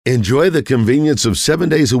Enjoy the convenience of 7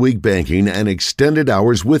 days a week banking and extended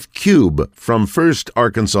hours with Cube from First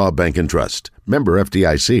Arkansas Bank and Trust. Member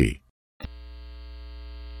FDIC.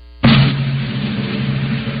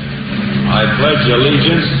 I pledge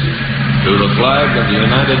allegiance to the flag of the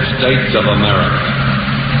United States of America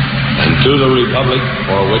and to the republic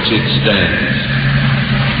for which it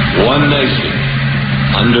stands, one nation,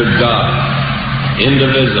 under God,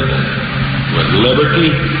 indivisible, with liberty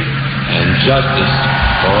and justice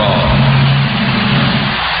for all.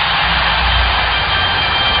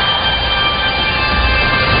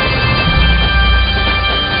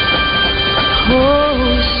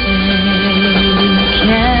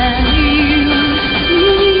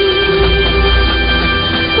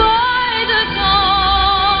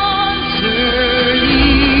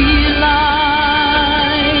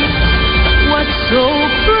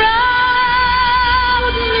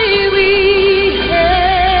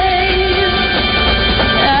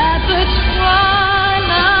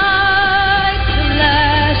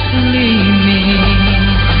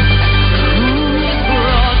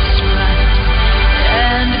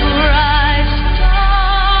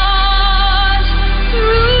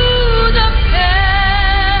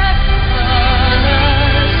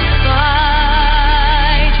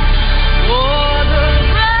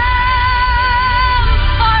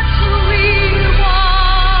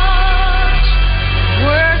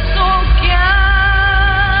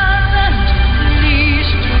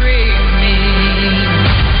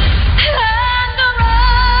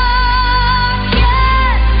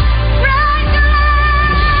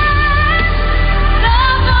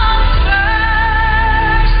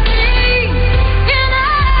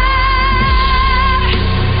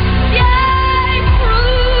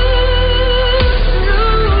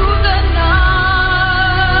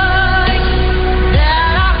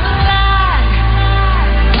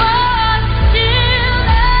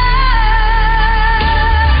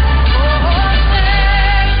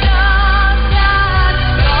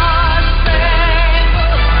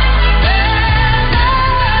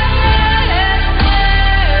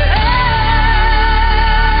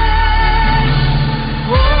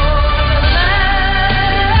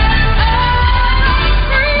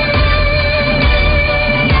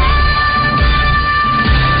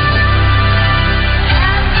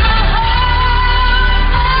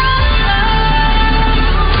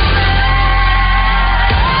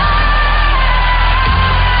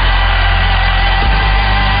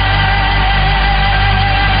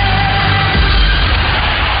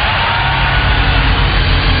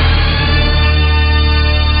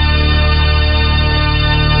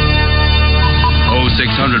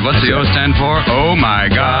 What's the O stand for? Oh, my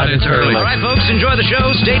God, it's early. All right, folks, enjoy the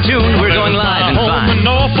show. Stay tuned. We're going live in 5,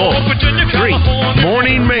 4, 3.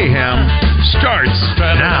 Morning Mayhem starts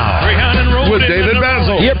now with David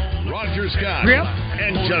Basil, Roger Scott,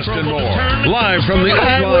 and Justin Moore. Live from the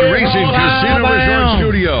Oaklawn Racing Casino Resort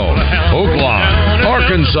Studio. Oaklawn,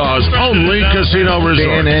 Arkansas's only casino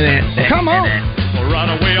resort. Come on.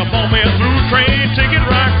 Right away up on me a through train, ticket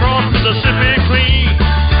right across Mississippi clean.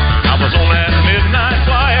 I was on that midnight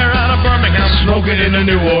flyer out of Birmingham, smoking into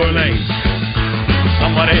New Orleans.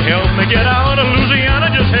 Somebody help me get out of Louisiana,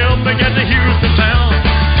 just help me get to Houston town.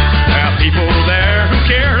 There are people there who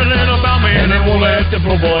care a little about me, and they won't let the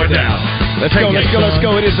poor boy down. Let's go.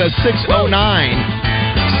 It is a 6:09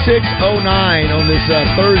 on this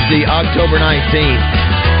Thursday, October 19th.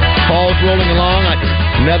 Fall's rolling along.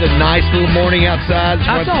 Another nice little morning outside.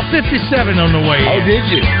 I saw 57 on the way in. Oh, did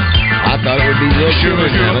you? I thought it would be a little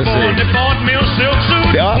cooler now. Let's see.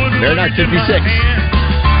 Yeah, they're not 56.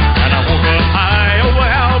 And I woke up high over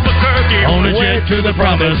Albuquerque on the jet to the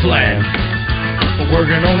promised land.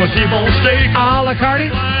 Working on a T-bone steak. A la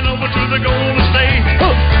carte. Flying over to the Golden State.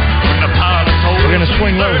 When the pilot told We're going to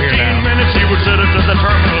swing low here now. 15 minutes he would set us at the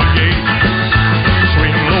terminal gate.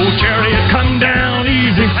 Swing low chariot. Come down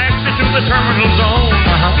easy. Taxi to the terminal zone.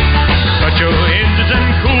 Cut your engines and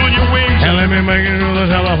cool your wings. And let me make it to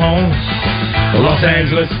the telephone. Los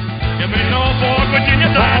Angeles. Give me Norfolk,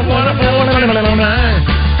 Virginia, 51409.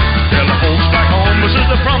 Tell the folks back home this is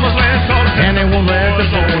the promised land. And they won't let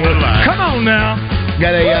the door lie. Come on now.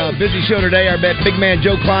 Got a busy show today. Our big man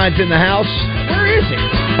Joe Klein's in the house. Where is he?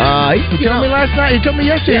 He told me last night. He told me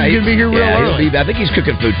yesterday he's going to be here real early. I think he's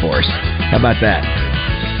cooking food for us. How about that?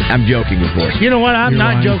 I'm joking, of course. You know what? I'm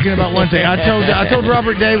not joking about one thing. I told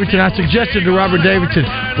Robert Davidson, I suggested to Robert Davidson,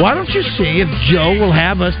 why don't you see if Joe will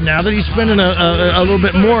have us, now that he's spending a little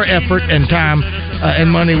bit more effort and time and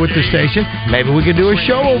money with the station, maybe we could do a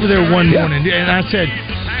show over there one morning. And I said,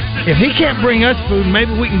 if he can't bring us food,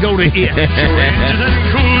 maybe we can go to him.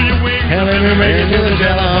 Hell, let me make it to the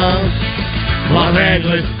telephone. Los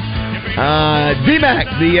Angeles. D-Mac,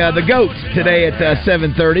 the GOAT, today at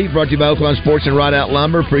 7:30. Brought to you by Oakland Sports and Ride Out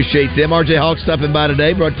Lumber. Appreciate them. RJ Hawk stopping by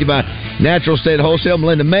today. Brought to you by Natural State Wholesale,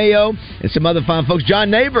 Melinda Mayo, and some other fine folks. John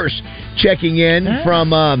Neighbors checking in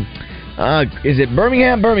from... is it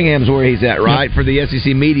Birmingham? Birmingham's where he's at, right? Yep. For the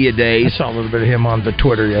SEC Media Days. I saw a little bit of him on the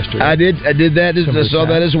Twitter yesterday. I did that. I saw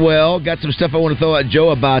that as well. Got some stuff I want to throw at Joe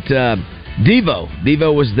about Devo.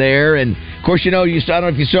 Devo was there, and of course, I don't know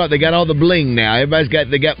if you saw it. They got all the bling now.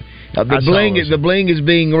 The bling. The bling is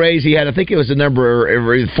being raised. He had, I think it was the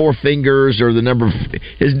number 4 fingers, or the number.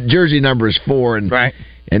 His jersey number is 4, and right.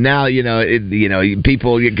 And now,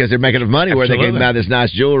 people, because they're making enough money where they can buy this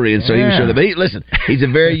nice jewelry, and so he was sure that. But listen, he's a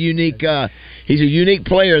very unique. He's a unique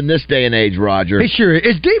player in this day and age, Roger. He sure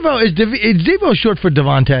is. Is Devo short for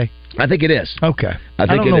Devontae? I think it is. Okay. I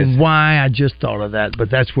don't know why I just thought of that, but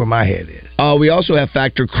that's where my head is. We also have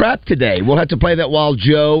Factor Crap today. We'll have to play that while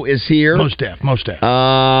Joe is here. Most deaf.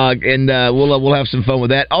 And we'll have some fun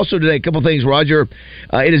with that. Also today, a couple things, Roger.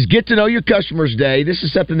 It is Get to Know Your Customers Day. This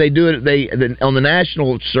is something they do on the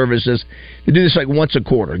national services. They do this like once a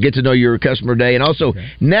quarter. Get to Know Your Customer Day, and also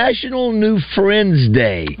National New Friends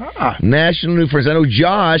Day. National New Friends. I know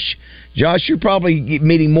Josh, you're probably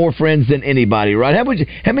meeting more friends than anybody, right? How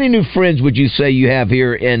many new friends would you say you have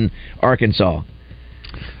here in Arkansas?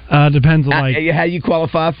 Depends on how you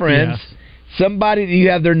qualify friends. Yes. Somebody, do you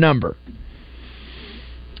have their number?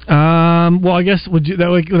 Well, I guess would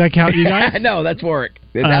that count you guys? No, that's work.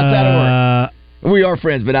 It's outside of work. We are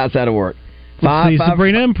friends, but outside of work. Five.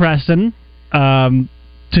 Sabrina and Preston.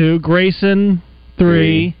 2. Grayson.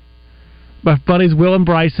 3. My buddies Will and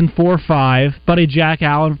Bryson, 4, 5. Buddy Jack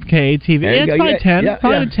Allen from KATV. It's probably 10.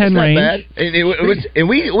 Probably the 10 range. Bad. And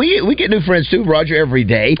we get new friends too, Roger, every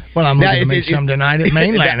day. Well, I'm looking to meet some tonight at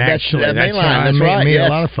Mainland. Actually, that's right. Meet a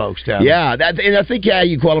lot of folks down there. Yeah, and I think how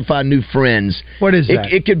you qualify new friends. What is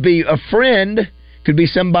that? It could be a friend. Could be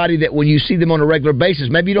somebody that when you see them on a regular basis,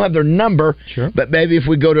 maybe you don't have their number, but maybe if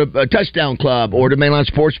we go to a Touchdown Club or to Mainline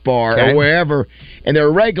Sports Bar or wherever, and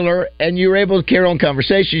they're regular, and you're able to carry on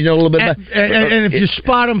conversations, you know a little bit about. And if you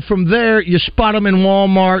spot them from there, you spot them in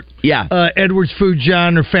Walmart, Edwards Food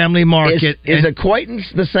John or Family Market. Is acquaintance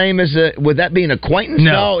the same as would that be an acquaintance?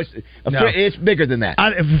 No, it's bigger than that.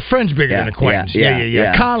 Friend's bigger than acquaintance.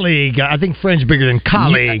 Yeah. Colleague, I think friend's bigger than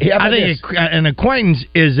colleague. I think an acquaintance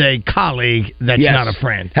is a colleague that's not a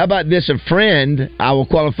friend. How about this? A friend, I will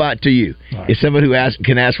qualify it to you. Right. Is someone who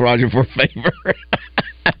can ask Roger for a favor.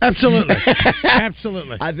 Absolutely.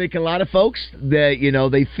 I think a lot of folks that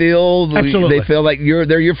they feel like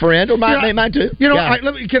they're your friend, or mine too.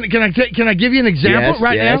 Can I give you an example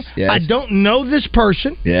now? Yes. I don't know this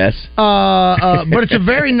person. Yes. But it's a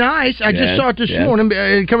very nice. I just saw it this morning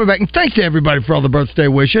coming back, and thanks to everybody for all the birthday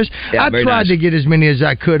wishes. I tried to get as many as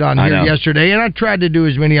I could on here yesterday, and I tried to do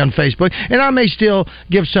as many on Facebook, and I may still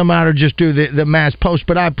give some out or just do the mass post,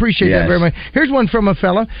 but I appreciate that very much. Here's one from a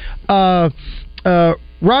fella.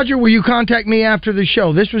 Roger, will you contact me after the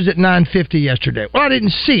show? This was at 9:50 yesterday. Well, I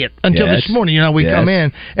didn't see it until this morning. We come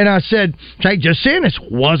in, and I said, "Hey, just seeing this.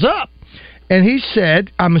 What's up?" And he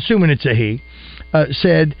said, I'm assuming it's a he,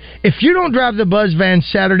 said, "If you don't drive the Buzz van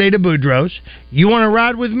Saturday to Boudreaux's, you want to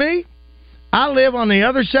ride with me? I live on the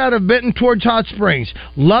other side of Benton towards Hot Springs.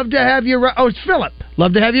 Love to have you ride." Oh, it's Philip.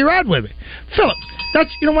 Love to have you ride with me. Philip,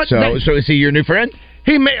 that's, you know what? So is he your new friend?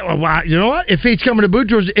 He may. Well, you know what? If he's coming to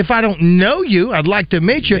Boudreaux's, if I don't know you, I'd like to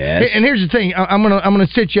meet you. Yes. And here's the thing: I'm gonna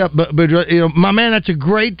sit you up, Boudreaux. My man, that's a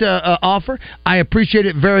great offer. I appreciate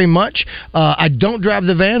it very much. I don't drive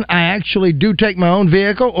the van. I actually do take my own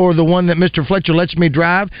vehicle, or the one that Mr. Fletcher lets me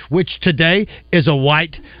drive, which today is a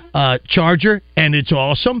white Charger, and it's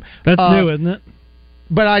awesome. That's new, isn't it?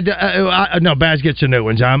 But no, Baz gets the new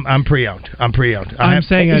ones. I'm pre-owned. I'm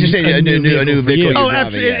saying a new vehicle. Oh,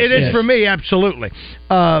 it is for me, absolutely.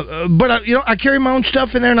 But I carry my own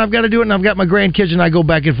stuff in there, and I've got to do it. And I've got my grandkids, and I go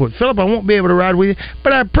back and forth. Philip, I won't be able to ride with you,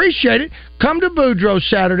 but I appreciate it. Come to Boudreaux's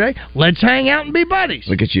Saturday. Let's hang out and be buddies.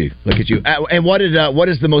 Look at you. And what is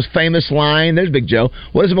the most famous line? There's Big Joe.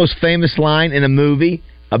 What is the most famous line in a movie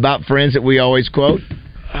about friends that we always quote?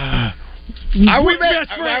 Are we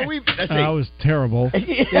best friends? That was terrible.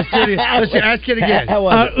 Let's ask it again. How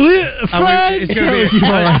was it? It's going to be.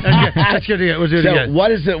 That's good again. We'll do it again.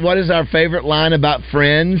 What is our favorite line about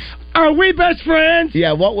friends? Are we best friends?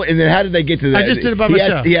 Yeah. And then how did they get to that? I just did it by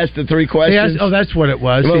myself. He asked the 3 questions. That's what it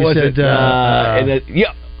was. What was it? I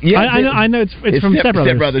know it's from Step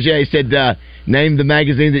Brothers. Yeah, he said, name the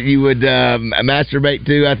magazine that you would masturbate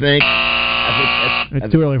to, I think.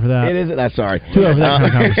 It's too early for that. It isn't. I'm sorry. Too early for that kind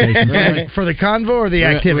of conversation. For the convo or the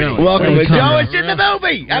activity? Really? Welcome, Joe. It's in the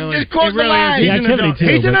movie. Really? I'm just crossing the line. The activity too.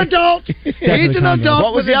 He's an adult. He's an adult.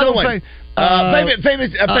 What was the other one?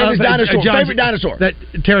 Famous dinosaur. Favorite dinosaur. That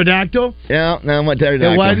pterodactyl? Yeah, no, what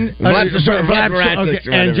pterodactyl? It wasn't.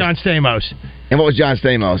 And John Stamos. And what was John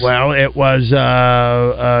Stamos? Well, it was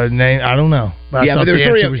name. I don't know. But yeah, but there's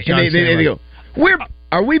three of them. They go.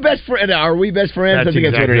 Are we best friends? Are we best friends? That's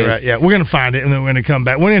exactly right. Yeah, we're going to find it, and then we're going to come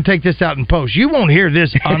back. We're going to take this out in post. You won't hear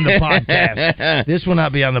this on the podcast. This will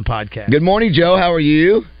not be on the podcast. Good morning, Joe. How are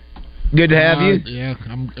you? Good to have you. Yeah,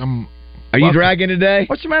 I'm. Are you dragging today?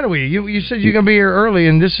 What's the matter with you? You said you're going to be here early,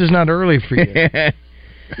 and this is not early for you.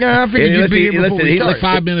 Yeah, I figured you'd be here before we start.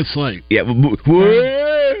 5 minutes late. Yeah.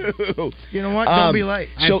 Whoa. You know what? Don't be late.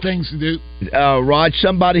 I have things to do. Raj,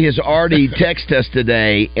 somebody has already texted us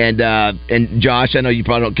today, and Josh, I know you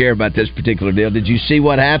probably don't care about this particular deal. Did you see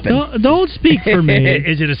what happened? Don't speak for me.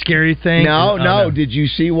 Is it a scary thing? No. Did you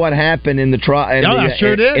see what happened in the trial? No, I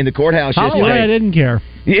sure did. In the courthouse yesterday. Oh, I didn't care.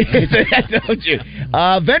 Don't you?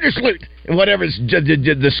 Vandersloot, whatever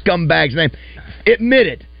the scumbag's name,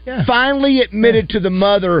 admitted. Yeah. Finally admitted to the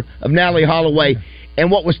mother of Natalie Holloway. And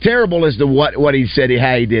what was terrible is what he said,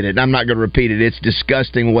 how he did it. And I'm not going to repeat it. It's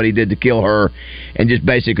disgusting what he did to kill her and just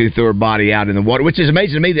basically threw her body out in the water, which is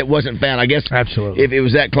amazing to me that it wasn't found. I guess absolutely. If it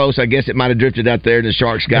was that close, I guess it might have drifted out there and the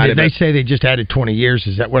sharks got it. Did they say they just added 20 years?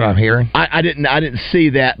 Is that what I'm hearing? I didn't see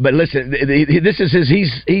that. But listen, this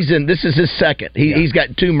is his second. He's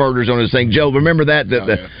got 2 murders on his thing. Joe, remember that?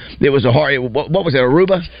 It was a hard. What was it?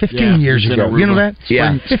 Aruba? 15 years ago. Aruba. You know that?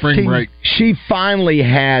 Spring break. She finally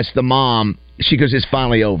has the mom. She goes, it's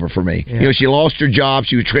finally over for me. Yeah. She lost her job.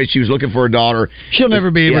 She was looking for her daughter. She'll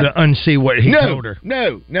never be able to unsee what he told her.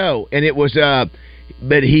 No. And it was,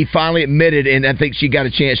 but he finally admitted, and I think she got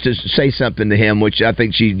a chance to say something to him, which I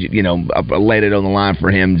think she, laid it on the line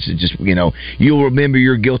for him. To just, you'll remember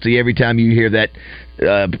you're guilty every time you hear that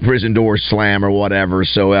prison door slam or whatever.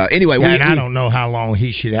 So anyway, I don't know how long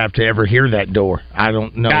he should have to ever hear that door. I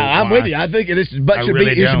don't know. I'm with you. I think his butt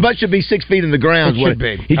should be 6 feet in the ground. It should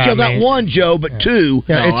be. He killed not one, Joe, but 2.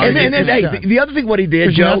 And then the other thing what he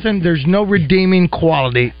did, Joe. There's no redeeming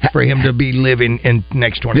quality for him to be living in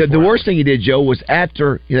next 24 The worst thing he did, Joe, was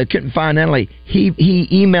after they couldn't find Natalie, he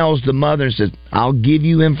emails the mother and says, I'll give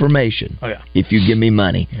you information if you give me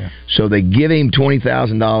money. Yeah. So they give him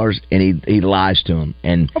 $20,000 and he lies to him.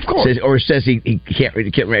 And of course. says he can't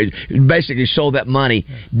basically sold that money,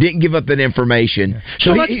 didn't give up that information.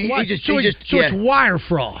 So it's wire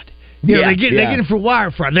fraud. They get him for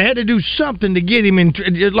wire fraud. They had to do something to get him in,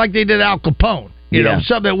 like they did Al Capone.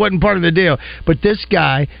 Something that wasn't part of the deal. But this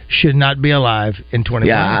guy should not be alive in 20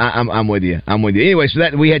 Yeah, I'm with you. Anyway, so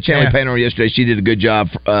that we had Chanley Payne on yesterday. She did a good job,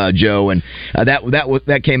 Joe, and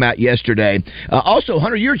that came out yesterday. Also,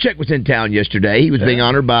 Hunter Yurchek was in town yesterday. He was being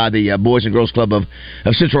honored by the Boys and Girls Club of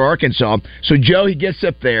Central Arkansas. So, Joe, he gets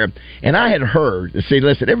up there, and I had heard,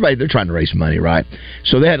 listen, everybody, they're trying to raise money, right?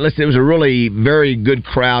 So it was a really very good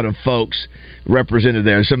crowd of folks represented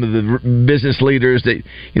there. Some of the business leaders that,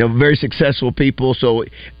 very successful people. So,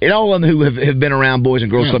 and all of them who have been around Boys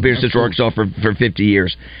and Girls Club here in Central Arkansas for 50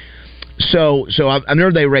 years. So I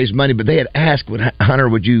know they raised money, but they had asked, Hunter,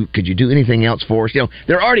 could you do anything else for us?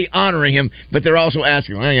 They're already honoring him, but they're also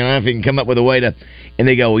asking, if he can come up with a way to, and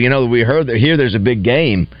they go, we heard that here there's a big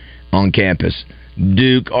game on campus.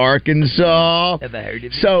 Duke, Arkansas.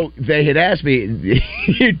 So they had asked me,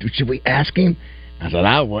 should we ask him? I said,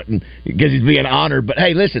 I wouldn't, because he's being honored. But,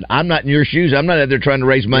 hey, listen, I'm not in your shoes. I'm not out there trying to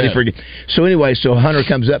raise money for you. So, anyway, Hunter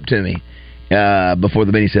comes up to me before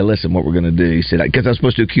the meeting. He said, listen, what we're going to do. He said, because I was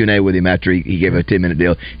supposed to do a Q&A with him after he gave a 10-minute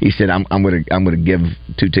deal. He said, I'm going to give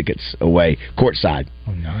 2 tickets away, courtside.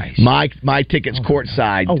 Oh, nice. My tickets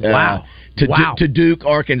courtside. Oh, wow. To Duke,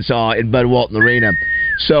 Arkansas in Bud Walton Arena.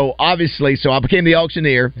 So, obviously, I became the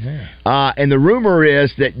auctioneer. Yeah. And the rumor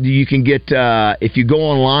is that you can get, if you go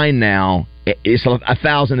online now, it's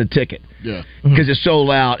 $1,000 a ticket. Yeah, because it's sold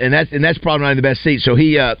out, and that's probably not the best seat. So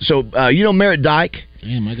Merritt Dyke.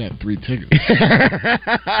 Damn, I got 3 tickets.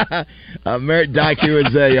 Merritt Dyke, who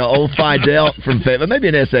is a old Phi Delta from Fayetteville, maybe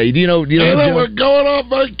an SA. Do you know? We're going on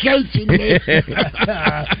vacation.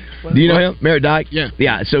 Do you know him, Merritt Dyke?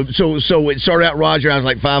 Yeah. So it started out, Roger. I was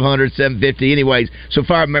like $500, $750. Anyways, so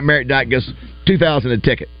Merritt Dyke gets $2,000 a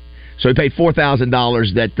ticket. So he paid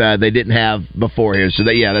 $4,000 that they didn't have before here. So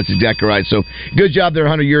that's exactly right. So good job there,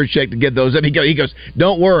 Hunter Yurchek, to get those up. He goes,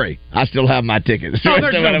 don't worry, I still have my tickets. Oh,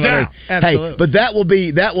 there's no doubt. Absolutely. Hey, but that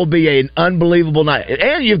will be an unbelievable night.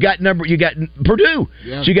 And you got Purdue.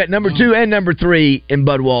 Yeah. So you got number 2 and number 3 in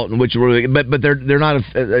Bud Walton, which really, but they're not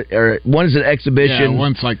one is an exhibition. Yeah,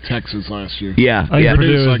 one's like Texas last year. Yeah,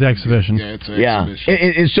 Purdue is the exhibition. Yeah, it's an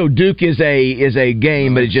exhibition. And so Duke is a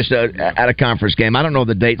game, but it's just at a conference game. I don't know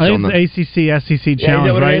the dates on the ACC, SEC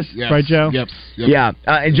challenge, right? Yes. Right, Joe? Yep. Yeah.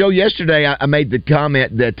 And Joe, yesterday I made the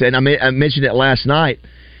comment that, and I mentioned it last night,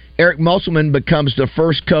 Eric Musselman becomes the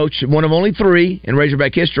first coach, one of only 3 in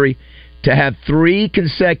Razorback history, to have 3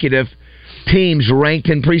 consecutive teams ranked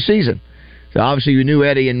in preseason. So obviously you knew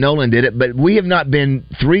Eddie and Nolan did it, but we have not been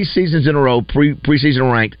 3 seasons in a row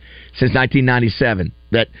preseason ranked since 1997.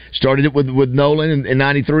 That started it with Nolan in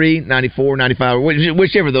 93, 94, 95,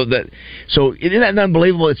 whichever. So isn't that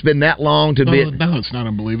unbelievable? It's been that long to be. No, it's not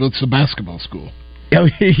unbelievable. It's a basketball school. Well,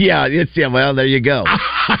 there you go.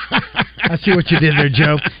 I see what you did there,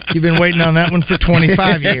 Joe. You've been waiting on that one for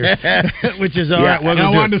 25 years, which is all right. I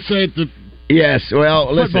wanted to say it. Yes,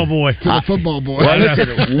 well, listen. Football boy. Football boy. Well,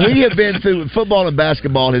 listen, we have been through, football and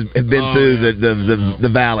basketball have been through the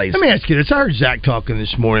valleys. Let me ask you this. I heard Zach talking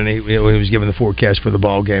this morning. He was giving the forecast for the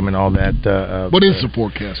ball game and all that. What is the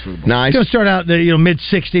forecast for the ball game? Nice. It's going to start out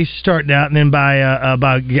mid-60s, starting out, and then by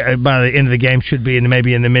the end of the game should be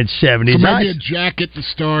maybe in the mid-70s. So maybe a jacket to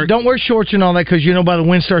start. Don't wear shorts and all that because, by the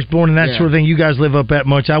wind starts blowing and that sort of thing, you guys live up that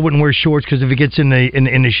much. I wouldn't wear shorts because if it gets in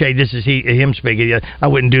the shade, this is him speaking, I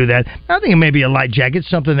wouldn't do that. I think maybe a light jacket,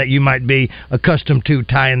 something that you might be accustomed to,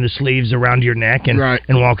 tying the sleeves around your neck and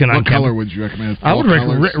walking on. What color would you recommend? I would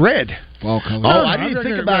recommend red. Fall color. Oh, I didn't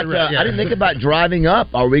think about I didn't think about driving up.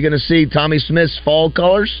 Are we going to see Tommy Smith's fall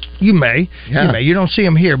colors? You may. Yeah. You may. You don't see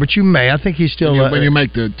him here, but you may. I think he's still. When you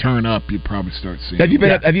make the turn up, you probably start seeing. Have you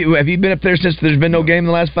been up? Have you been up there since there's been no game in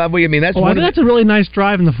the last 5 weeks? I mean, that's a really nice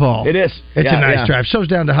drive in the fall. It is. It's a nice drive. So's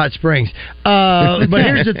down to Hot Springs. But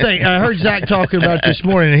here's the thing. I heard Zach talking about this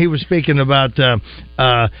morning, and he was speaking about.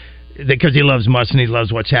 Because he loves Muss and he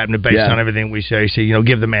loves what's happening based on everything we say. So,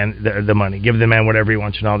 give the man the money. Give the man whatever he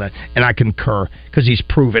wants and all that. And I concur because he's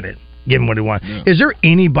proven it. Give him what he wants. Yeah. Is there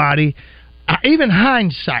anybody, even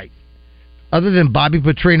hindsight, other than Bobby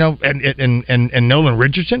Petrino and Nolan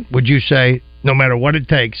Richardson, would you say, no matter what it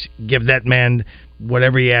takes, give that man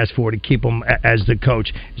whatever he asks for to keep him as the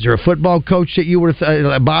coach? Is there a football coach that you would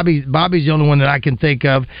have Bobby's the only one that I can think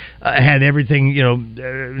of had everything,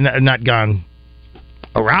 not gone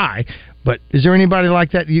awry, but is there anybody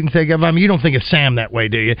like that you can think of? I mean, you don't think of Sam that way,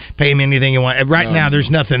 do you? Pay him anything you want. Right now, there's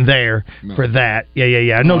nothing there for that.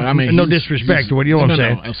 Yeah. No disrespect to what you know what I'm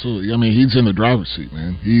saying. No, absolutely. I mean, he's in the driver's seat,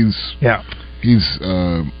 man. He's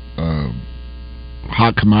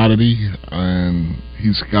hot commodity, and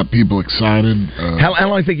he's got people excited. How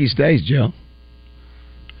long do you think he stays, Joe?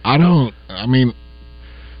 I mean,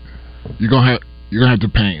 you're gonna have to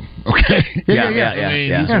pay him, okay?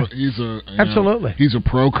 Yeah. He's a absolutely. He's a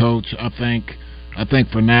pro coach. I think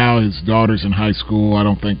for now his daughter's in high school. I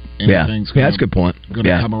don't think anything's that's a good point. Going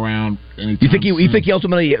to come around. You think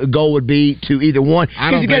ultimately a goal would be to either one?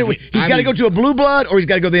 He's got to go to a blue blood or he's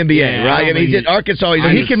got to go to the NBA, right? I mean, he's at Arkansas.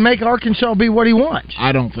 He can make Arkansas be what he wants.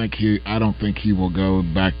 I don't think he will go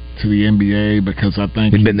back to the NBA because I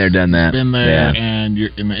think he's been there, done that. Been there, and you're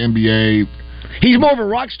in the NBA. He's more of a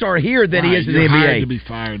rock star here than he is in the NBA. Hired to be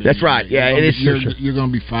fired. That's right. Yeah, it is. You're going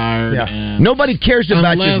to be fired. Yeah. And nobody cares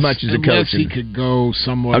about you as much as a coach. Unless he could go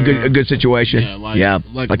somewhere. A good situation.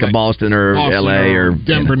 Like a Boston or LA or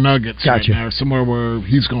Denver Nuggets. Gotcha. Or somewhere where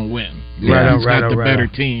he's going to win. He's got the better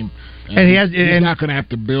team. And he's not going to have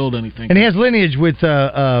to build anything. And he has lineage with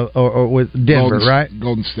with Denver, right?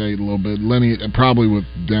 Golden State a little bit. Lineage probably with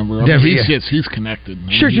Denver. He's connected.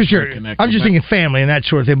 Sure. I'm just thinking family and that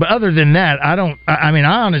sort of thing. But other than that, I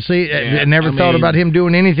honestly never thought about him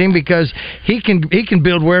doing anything because he can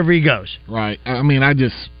build wherever he goes. Right. I mean, I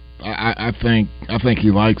think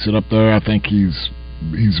he likes it up there. I think he's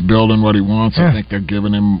building what he wants. I think they're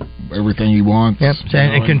giving him everything he wants. Yep.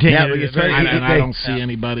 And continue. And I don't see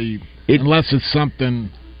anybody. Unless it's something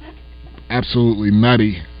absolutely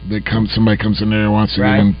nutty that somebody comes in there and wants to give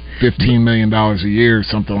him $15 million a year or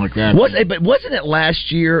something like that. But wasn't it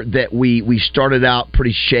last year that we started out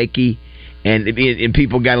pretty shaky? And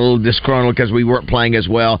people got a little disgruntled because we weren't playing as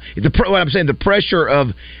well. What I'm saying, the pressure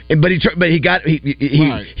of, he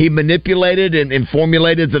manipulated and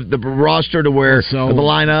formulated the roster to where the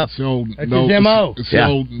lineup. So that's his MO.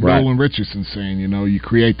 Nolan Richardson saying, you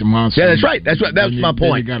create the monster. Yeah, that's right. That's my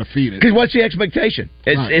point. You got to feed it. Because what's the expectation?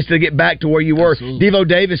 It's to get back to where you were. Absolutely. Devo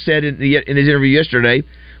Davis said in his interview yesterday,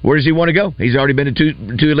 where does he want to go? He's already been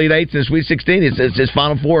to two Elite Eights in the Sweet 16. It's his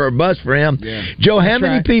Final Four or bust for him. Yeah. Joe, how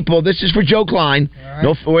many people? This is for Joe Klein. Right.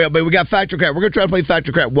 No, but we got Factor Crap. We're going to try to play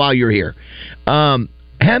Factor Crap while you're here. How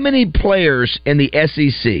many players in the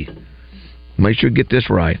SEC? Make sure you get this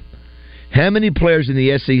right. How many players in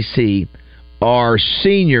the SEC are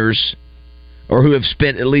seniors or who have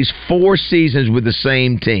spent at least 4 seasons with the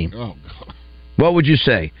same team? Oh, God. What would you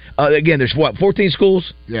say? Again, there's 14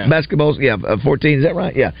 schools? Yeah. Basketball? Yeah, 14. Is that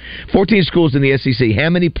right? Yeah. 14 schools in the SEC. How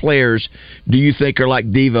many players do you think are like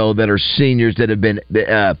Devo that are seniors that have been,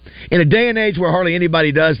 in a day and age where hardly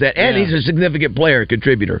anybody does that, and he's a significant player,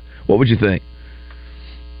 contributor? What would you think?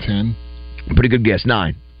 10. Pretty good guess.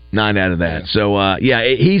 9 out of that. So,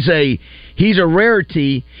 he's a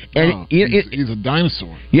rarity. And he's a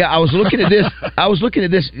dinosaur. Yeah, I was looking at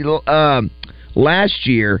this. Last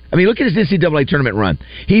year, look at his NCAA tournament run.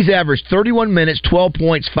 He's averaged 31 minutes, 12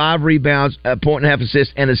 points, 5 rebounds, a point and a half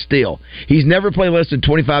assists, and a steal. He's never played less than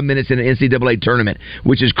 25 minutes in an NCAA tournament,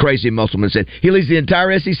 which is crazy, Musselman said. He leads the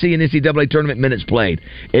entire SEC in NCAA tournament minutes played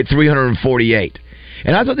at 348.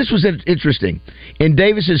 And I thought this was interesting. In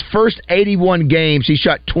Davis's first 81 games, he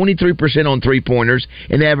shot 23% on three-pointers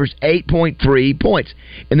and averaged 8.3 points.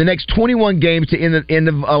 In the next 21 games to end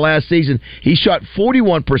of last season, he shot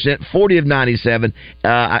 41%, 40 of 97,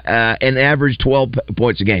 and averaged 12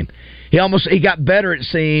 points a game. He got better, it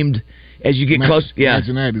seemed, as you get close. Yeah,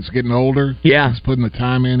 imagine that. He's getting older. Yeah, he's putting the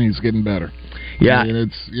time in. He's getting better. Yeah, and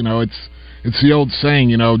it's the old saying,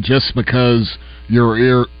 just because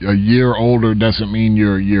you're a year older doesn't mean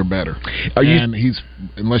you're a year better.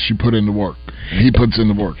 Unless you put in the work. And he puts in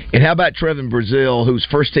the work. And how about Trevin Brazile, who's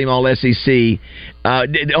first team All SEC,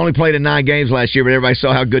 only played in 9 games last year, but everybody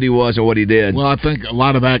saw how good he was and what he did. Well, I think a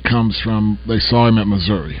lot of that comes from they saw him at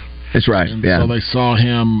Missouri. That's right. And yeah. So they saw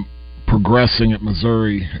him progressing at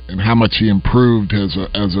Missouri and how much he improved as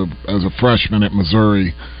a freshman at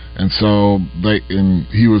Missouri. And so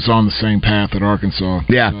he was on the same path at Arkansas.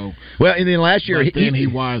 Yeah. So, well, and then last year he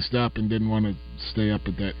wised up and didn't want to stay up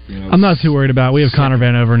at that. I'm not too worried about it. We have Connor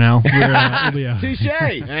Vanover now. Touche.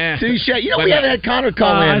 We haven't had Connor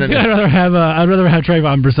call in. I'd rather have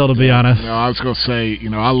Trayvon Brazile, to be honest. No, I was going to say,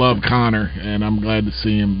 I love Connor, and I'm glad to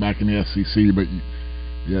see him back in the SEC, but.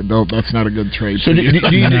 Yeah, no, that's not a good trade. So do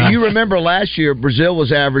you remember last year, Brazile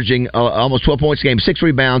was averaging almost 12 points a game, 6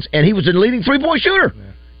 rebounds, and he was a leading three-point shooter. Yeah.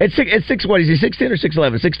 At 6, what is he, 6'10" or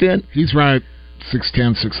 6'11"? 6'10"? He's right,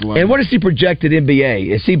 6'10", 6'11". And what is he projected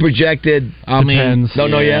NBA? Is he projected? Depends.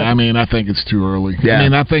 Don't know yet. I think it's too early. Yeah.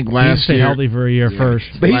 I think last year. Stay healthy for a year first.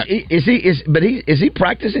 But is he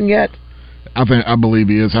practicing yet? I believe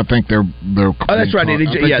he is. I think they're. Oh, that's right.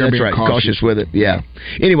 That's right. Cautious with it. Yeah.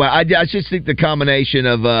 Anyway, I just think the combination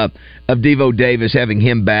of Devo Davis having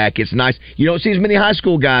him back, it's nice. You don't see as many high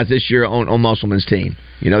school guys this year on Musselman's team.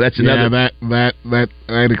 That's another. Yeah,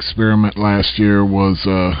 that experiment last year was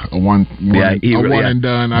a one and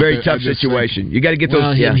done. Very tough situation. You got to get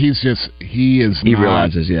those. He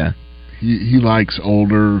realizes. Yeah. He likes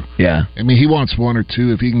older. Yeah. He wants 1 or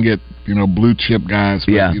 2 if he can get blue chip guys.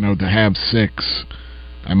 But, to have 6.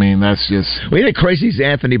 That's just. Well, isn't it crazy? It's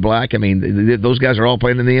Anthony Black. Those guys are all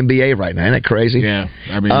playing in the NBA right now. Isn't that crazy? Yeah.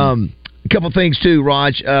 A couple things too,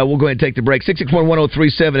 Raj. We'll go ahead and take the break.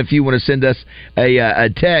 661-1037 if you want to send us a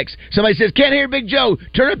text. Somebody says, "Can't hear Big Joe.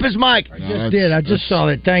 Turn up his mic." I just saw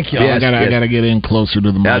it. Thank you. Yes, I got to get in closer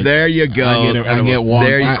to the mic. There you go. I get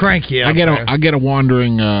one. Cranky. I get a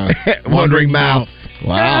wandering mouth.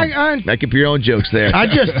 Wow. Make up your own jokes there. I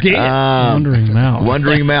just did. Wandering mouth.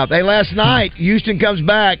 Wandering mouth. Hey, last night, Houston comes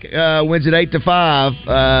back, wins at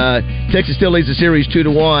 8-5. Texas still leads the series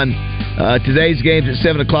 2-1. Today's game's at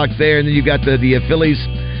 7 o'clock there, and then you got the Phillies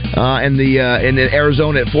and the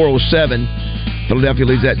Arizona at 4:07. Philadelphia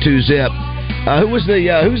leads that 2-0. Who's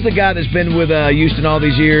the guy that's been with Houston all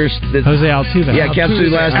these years? Jose Altuve. Yeah, Altuve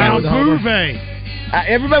last night. Altuve.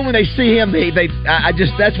 Everybody, when they see him,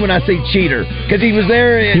 that's when I see cheater, because he was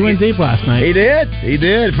there. He went deep last night. He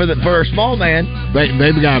did for a small man.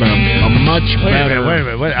 They've got a much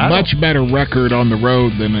better record on the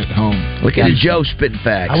road than at home. Look at Joe spitting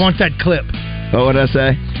facts. I want that clip. Oh, what did I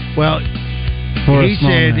say? Well, he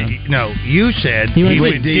said no. You said he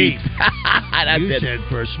went deep. You said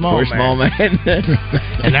for a small man.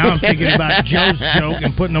 And now I'm thinking about Joe's joke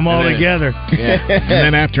and putting them all together. Yeah. And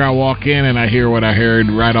then after I walk in and I hear what I heard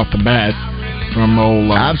right off the bat from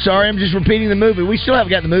old. I'm sorry, I'm just repeating the movie. We still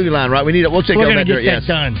haven't got the movie line right. We need it. We'll take We're going to get that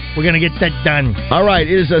done. We're going to get that done. All right,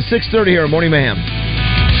 it is 6:30 here on Morning Mayhem.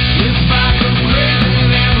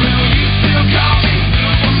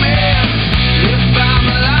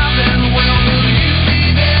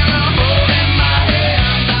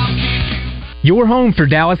 You're Your home for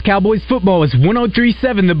Dallas Cowboys football is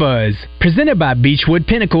 103.7 The Buzz. Presented by Beechwood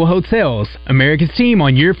Pinnacle Hotels. America's team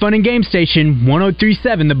on your fun and game station,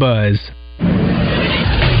 103.7 The Buzz.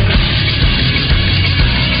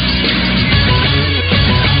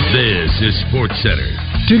 This is SportsCenter.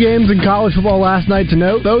 2 games in college football last night to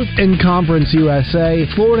note, both in Conference USA.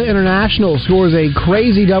 Florida International scores a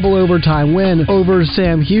crazy double overtime win over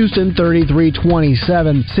Sam Houston,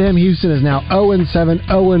 33-27. Sam Houston is now 0-7,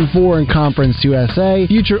 0-4 in Conference USA.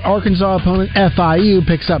 Future Arkansas opponent FIU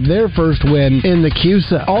picks up their first win in the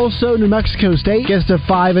CUSA. Also, New Mexico State gets to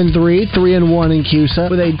 5-3, 3-1 in CUSA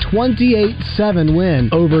with a 28-7 win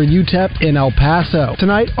over UTEP in El Paso.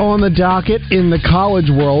 Tonight on the docket in the college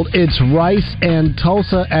world, it's Rice and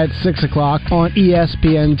Tulsa at 6 o'clock on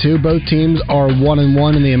ESPN2. Both teams are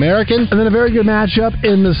 1-1 in the American. And then a very good matchup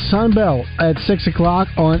in the Sun Belt at 6 o'clock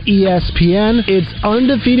on ESPN. It's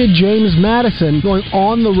undefeated James Madison going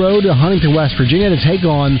on the road to Huntington, West Virginia to take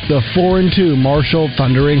on the 4-2 Marshall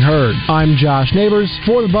Thundering Herd. I'm Josh Neighbors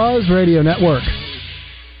for the Buzz Radio Network.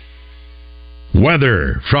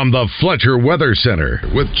 Weather from the Fletcher Weather Center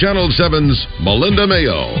with Channel 7's Melinda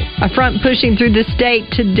Mayo. A front pushing through the state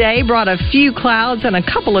today brought a few clouds and a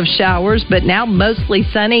couple of showers, but now mostly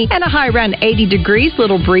sunny and a high around 80 degrees.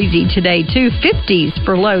 Little breezy today, too. 50s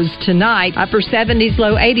for lows tonight. Upper 70s,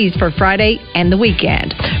 low 80s for Friday and the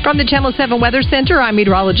weekend. From the Channel 7 Weather Center, I'm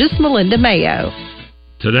meteorologist Melinda Mayo.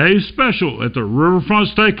 Today's special at the Riverfront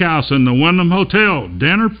Steakhouse in the Wyndham Hotel.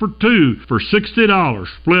 Dinner for 2 for $60.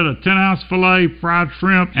 Split a 10-ounce filet, fried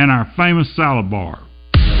shrimp, and our famous salad bar.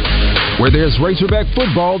 Where there's Razorback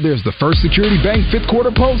football, there's the First Security Bank 5th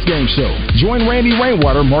Quarter Post-Game Show. Join Randy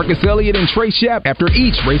Rainwater, Marcus Elliott, and Trey Schapp after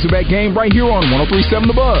each Razorback game right here on 103.7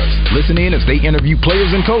 The Buzz. Listen in as they interview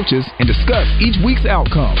players and coaches and discuss each week's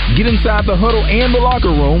outcome. Get inside the huddle and the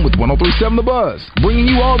locker room with 103.7 The Buzz, bringing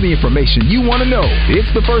you all the information you want to know.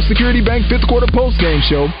 It's the First Security Bank 5th Quarter Post-Game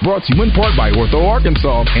Show, brought to you in part by Ortho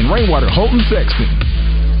Arkansas and Rainwater Holton Sexton.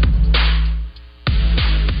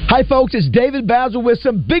 Hi, folks. It's David Basil with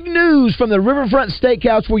some big news from the Riverfront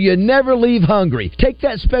Steakhouse where you never leave hungry. Take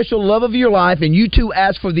that special love of your life and you too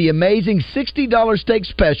ask for the amazing $60 steak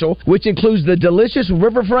special, which includes the delicious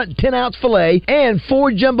Riverfront 10-ounce filet and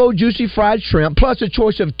 4 jumbo juicy fried shrimp, plus a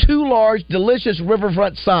choice of 2 large, delicious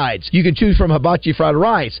Riverfront sides. You can choose from hibachi fried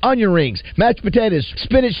rice, onion rings, mashed potatoes,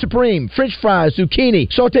 spinach supreme, French fries,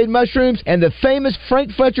 zucchini, sauteed mushrooms, and the famous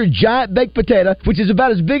Frank Fletcher giant baked potato, which is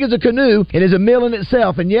about as big as a canoe and is a meal in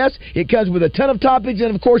itself. And yes, it comes with a ton of toppings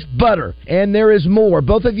and, of course, butter. And there is more.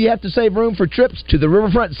 Both of you have to save room for trips to the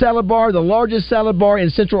Riverfront Salad Bar, the largest salad bar in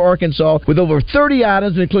Central Arkansas, with over 30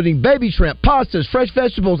 items, including baby shrimp, pastas, fresh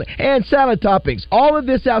vegetables, and salad toppings. All of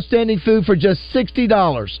this outstanding food for just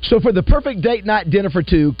 $60. So for the perfect date night dinner for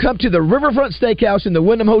 2, come to the Riverfront Steakhouse in the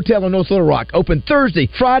Wyndham Hotel in North Little Rock. Open Thursday,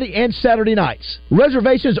 Friday, and Saturday nights.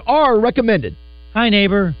 Reservations are recommended. Hi,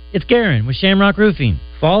 neighbor. It's Garen with Shamrock Roofing.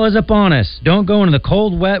 Fall is upon us. Don't go into the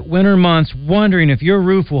cold, wet winter months wondering if your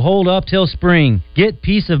roof will hold up till spring. Get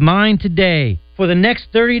peace of mind today. For the next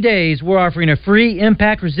 30 days, we're offering a free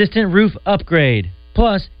impact-resistant roof upgrade.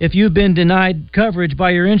 Plus, if you've been denied coverage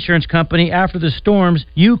by your insurance company after the storms,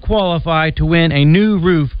 you qualify to win a new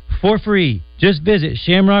roof for free. Just visit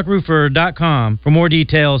ShamrockRoofer.com for more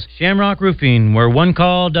details. Shamrock Roofing, where one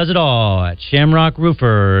call does it all at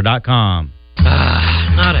ShamrockRoofer.com.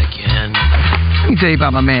 Not again. Let me tell you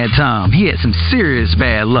about my man Tom. He had some serious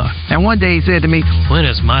bad luck. And one day he said to me, when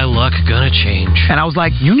is my luck gonna change? And I was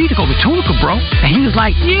like, you need to go to Tunica, bro. And he was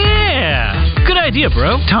like, yeah, good idea,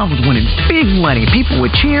 bro. Tom was winning big money. People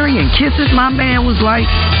were cheering and kisses. My man was like,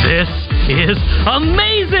 this is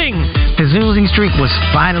amazing. His losing streak was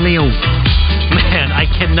finally over. Man, I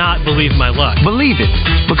cannot believe my luck. Believe it,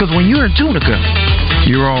 because when you're in Tunica,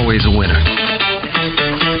 you're always a winner.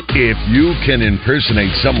 If you can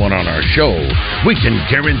impersonate someone on our show, we can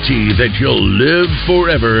guarantee that you'll live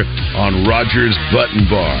forever on Roger's Button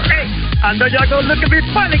Bar. Hey, I know y'all gonna look at me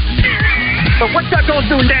funny, but what y'all gonna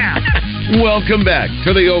do now? Welcome back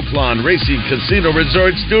to the Oaklawn Racing Casino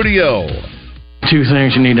Resort Studio. 2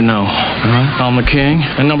 things you need to know. I'm the king.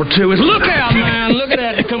 And number 2 is, look out, man. Look at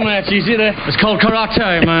that. They're coming at you. You see that? It's called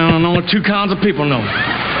karate, man. And only 2 kinds of people know it.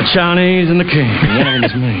 The Chinese and the king. One of them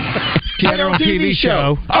is me. Get on TV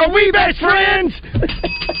show. Are we best friends?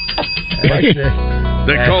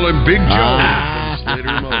 They call him Big Joe.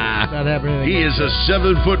 He is a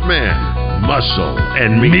 7-foot man, muscle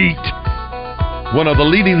and meat. One of the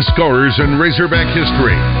leading scorers in Razorback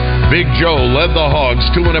history. Big Joe led the Hogs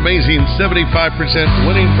to an amazing 75%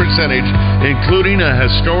 winning percentage, including a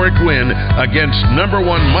historic win against #1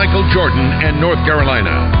 Michael Jordan and North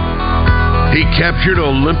Carolina. He captured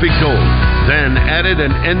Olympic gold, then added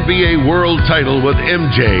an NBA world title with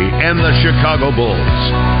MJ and the Chicago Bulls.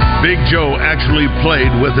 Big Joe actually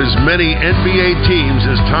played with as many NBA teams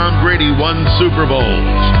as Tom Brady won Super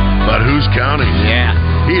Bowls. But who's counting? Yeah.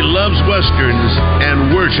 He loves Westerns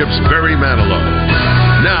and worships Barry Manilow.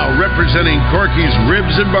 Now representing Corky's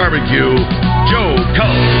Ribs and Barbecue, Joe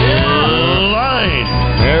Culline.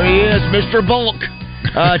 There he is, Mr. Bulk.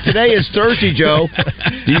 Today is Thursday, Joe.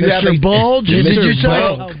 Do you have a Bulge?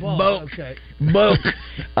 Mr. Bulk. Okay. Bulk.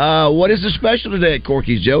 What is the special today at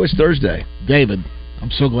Corky's, Joe? It's Thursday. David,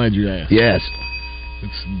 I'm so glad you asked. Yes.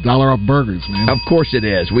 It's $1 off burgers, man. Of course it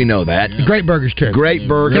is. We know that. Yeah. Great burgers, too. Great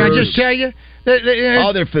burgers. Can I just tell you?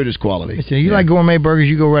 All their food is quality. Listen, you like gourmet burgers,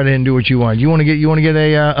 you go right ahead and do what you want. You want to get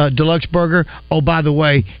a deluxe burger? Oh, by the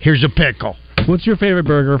way, here's a pickle. What's your favorite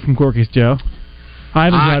burger from Corky's, Joe? I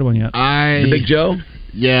haven't tried one yet. The Big Joe?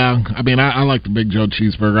 Yeah. I mean, I like the Big Joe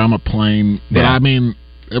cheeseburger. I'm a plain. But, I mean,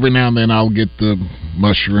 every now and then I'll get the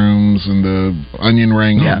mushrooms and the onion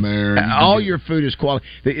ring on there. All your food is quality.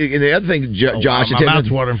 The other thing, Josh, my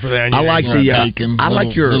mouth's watering for that. I like the bacon. I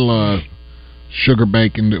like your little sugar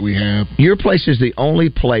bacon that we have. Your place is the only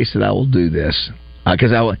place that I will do this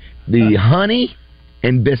because the honey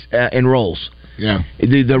and rolls. Yeah,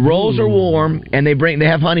 the rolls are warm and they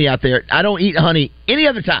have honey out there. I don't eat honey any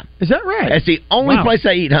other time. Is that right? That's the only place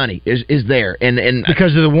I eat honey is there, and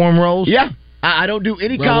because of the warm rolls. Yeah. I don't do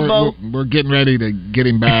any combo. We're getting ready to get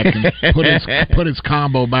him back and put his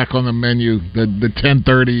combo back on the menu. The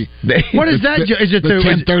 10:30. What is that? Is it the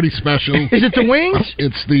 10:30 special? Is it the wings?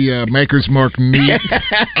 It's the Maker's Mark meat.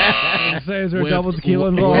 Is there a double tequila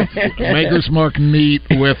involved? Maker's Mark meat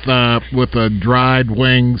with dried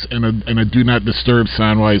wings and a do not disturb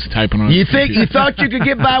sign while he's typing on. You thought you could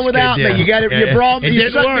get by without me? You got it. You brought me. You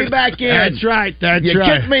sucked me back in. That's right. You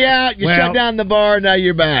kicked me out. You shut down the bar. Now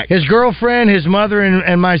you're back. His girlfriend, his mother,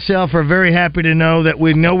 and myself are very happy to know that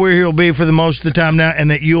we know where he'll be for the most of the time now,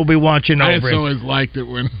 and that you'll be watching over him. I always liked it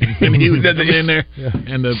when he would come in there,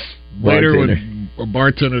 and the waiter or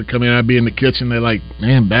bartender would come in. I'd be in the kitchen. They're like,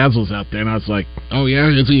 "Man, Basil's out there," and I was like, "Oh yeah,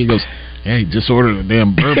 is he?" He goes, "Hey, just ordered a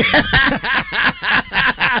damn bourbon."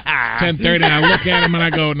 10:30, and I look at him and I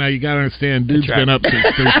go, "Now you got to understand, dude's been up since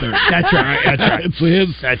 3:30." That's right. It's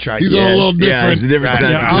his. That's right. He's a little different. Yeah, it's a different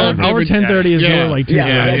time. Our 10:30 is more like 2:30.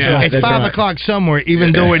 Yeah. It's 5 o'clock somewhere,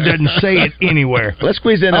 even though it doesn't say it anywhere. Let's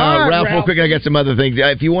squeeze in Ralph real quick. I got some other things.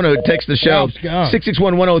 If you want to text the show,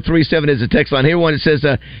 661-1037 is the text line. Here one it says,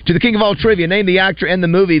 to the king of all trivia, name the actor and the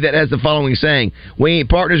movie that has the following saying: "We ain't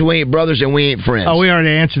partners, we ain't brothers, and we ain't friends." Oh, we already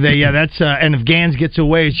answered that. Yeah, that's and if Gans gets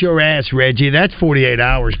away, it's your ass, Reggie. That's 48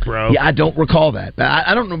 hours, bro. Yeah, I don't recall that.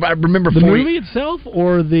 I don't know. I remember the movie itself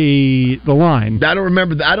or the line. I don't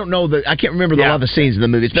remember. I don't know. I can't remember a lot of the scenes in the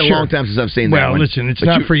movie. It's been a long time since I've seen that. Well, listen, it's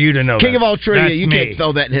not for you to know. King of all trivia, that's you can't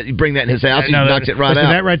throw that. Bring that in his house. He no, knocks it right listen,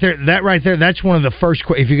 out. That right there. That's one of the first.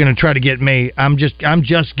 If you're going to try to get me, I'm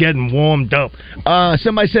just getting warmed up.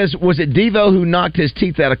 Somebody says, was it Devo who knocked his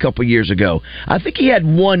teeth out a couple years ago? I think he had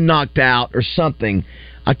one knocked out or something.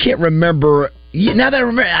 I can't remember. Now that I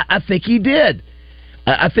remember, I think he did.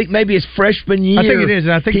 I think maybe his freshman year. I think it is,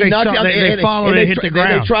 and I think they followed it, hit the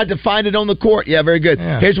ground. They tried to find it on the court. Yeah, very good.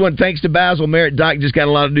 Yeah. Here's one. Thanks to Basil, Merritt Doc just got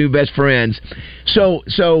a lot of new best friends. So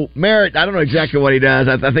Merritt, I don't know exactly what he does.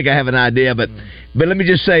 I think I have an idea, but let me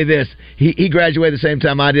just say this: he graduated the same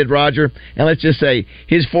time I did, Roger, and let's just say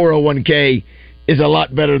his 401k is a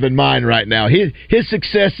lot better than mine right now. His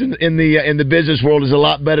success in the business world is a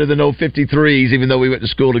lot better than 53's, even though we went to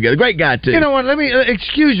school together. Great guy too. You know what? Let me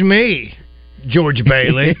excuse me, George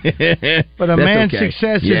Bailey, but a man's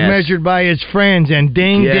success is measured by his friends, and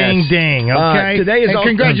ding, ding. Okay, today is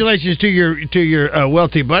congratulations to your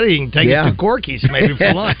wealthy buddy. You can take it to Corky's maybe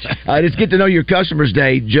for lunch. It's Get to Know Your Customers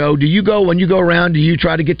Day, Joe. When you go around, do you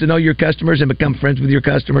try to get to know your customers and become friends with your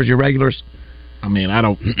customers, your regulars? I mean, I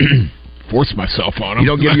don't force myself on them.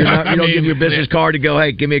 You don't give your business card to go,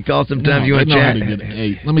 hey, give me a call sometime if you want to chat.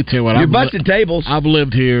 Hey, let me tell you what. You're busting tables. I've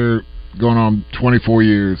lived here going on 24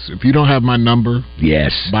 years. If you don't have my number,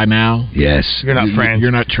 by now, you're not friends.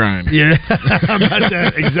 You're not trying. Yeah, about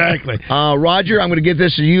that exactly. Roger, I'm going to get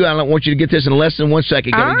this to you. I don't want you to get this in less than 1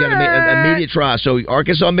 second. Got an immediate try. So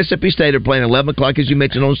Arkansas, Mississippi State are playing 11 o'clock, as you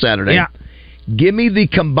mentioned, on Saturday. Yeah. Give me the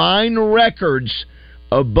combined records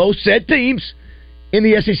of both said teams in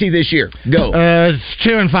the SEC this year. Go.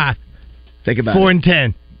 2-5. Think about it.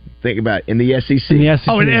 4-10. Think about it. In the SEC. In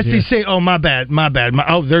the SEC. Oh, my bad.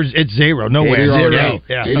 It's 0. No way. 0.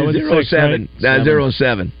 Yeah. It is 0-7.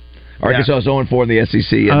 0-7. Arkansas is 0-4 in the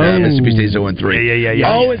SEC, and Mississippi State is 0-3. Yeah.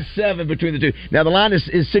 0-7 between the two. Now the line is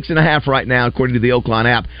 6.5 right now, according to the Oakland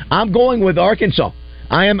app. I'm going with Arkansas.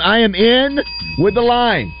 I am in with the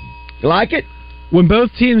line. You like it? When both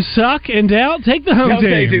teams suck and doubt, take the home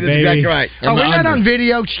team. That's exactly right. Are we not on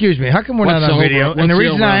video? Excuse me. How come we're not on video? And the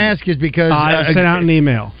reason I ask is because I sent out an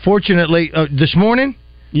email. Fortunately, this morning.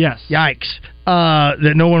 Yes. Yikes.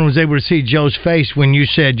 That no one was able to see Joe's face when you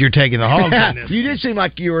said you're taking the Hogs on this. You did seem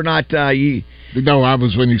like you were not. No, I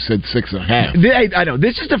was when you said 6.5. I know.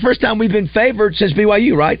 This is the first time we've been favored since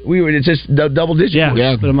BYU, right? It's just double digits. Yeah,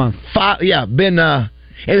 it's been a month.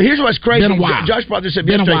 And here's what's crazy. Been a while. Josh brought this up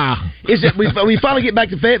yesterday. Is that we finally get back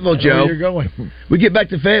to Fayetteville, Joe. Where you're going. We get back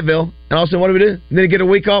to Fayetteville, and all of a sudden, what do we do? And then get a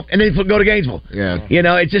week off, and then go to Gainesville. Yeah.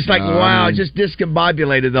 It's just like, wow, it just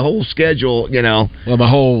discombobulated the whole schedule, Well, the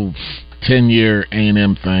whole 10-year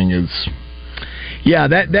A&M thing is... Yeah,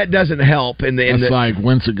 that doesn't help. It's like,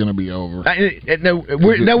 when's it going to be over?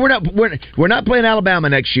 We're not playing Alabama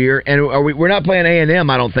next year, and we're not playing A&M.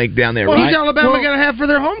 I don't think down there. Well, right? who's Alabama going to have for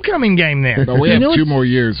their homecoming game then? But we have 2 more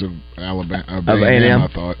years of Alabama of A&M, I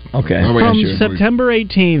thought. Okay, from September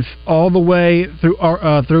 18th all the way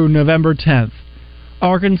through November 10th.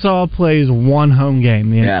 Arkansas plays 1 home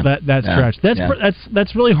game. That stretch.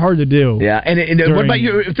 That's really hard to do. Yeah, and what about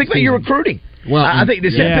you? Think about your recruiting. Well, I think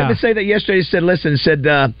they say that yesterday. Said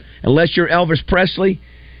unless you're Elvis Presley,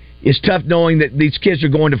 it's tough knowing that these kids are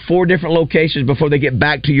going to 4 different locations before they get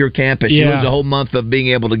back to your campus. You lose a whole month of being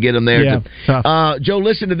able to get them there. Joe,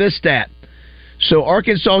 listen to this stat. So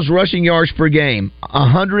Arkansas's rushing yards per game,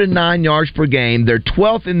 109 yards per game. They're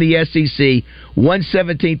 12th in the SEC,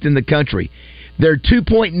 117th in the country. Their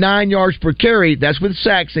 2.9 yards per carry, that's with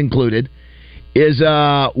sacks included, is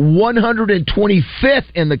 125th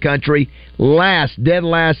in the country, dead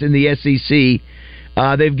last in the SEC.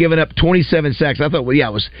 They've given up 27 sacks. I thought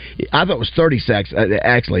it was 30 sacks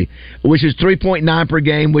actually, which is 3.9 per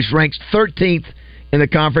game, which ranks 13th in the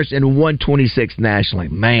conference and 126th nationally.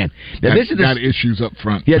 Man, now this is got issues up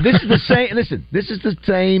front. Yeah, this is the same. Listen, this is the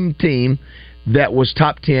same team that was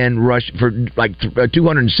top 10 rush for like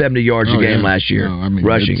 270 yards a game last year.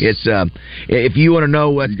 Rushing. It's if you want to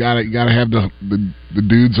know what you got to have the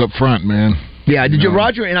dudes up front, man. Yeah, did you,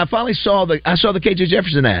 Roger? And I finally saw the KJ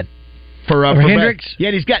Jefferson ad for Hendricks.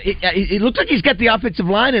 Yeah, he's got. It looks like he's got the offensive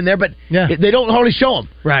line in there, but they don't hardly show him.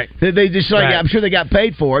 Right. They just I'm sure they got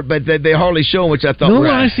paid for it, but they hardly show him, which I thought. The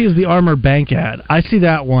one I see is the Armor Bank ad. I see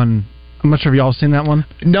that one. I'm not sure if y'all seen that one.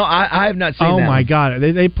 No, I have not seen that. Oh my God,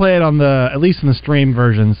 they play it on at least in the stream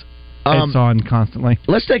versions. It's on constantly.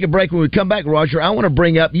 Let's take a break. When we come back, Roger, I want to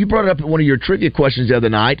bring up. You brought it up in one of your trivia questions the other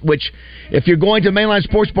night. Which, if you're going to Mainline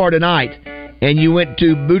Sports Bar tonight and you went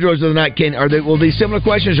to Boudreaux's the other night, will these similar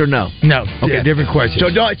questions or no? No. Okay, yeah, different questions.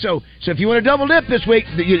 So if you want to double dip this week,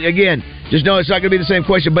 again, just know it's not going to be the same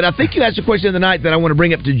question. But I think you asked a question the other night that I want to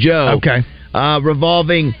bring up to Joe. Okay.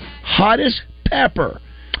 Revolving hottest pepper.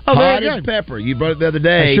 Oh, hottest pepper. You brought it the other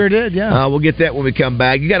day. I sure did, yeah. We'll get that when we come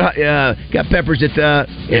back. You got peppers at I'm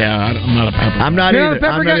not a pepper. I'm not You're either. Not a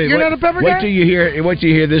pepper guy? You're not a pepper guy? Wait till you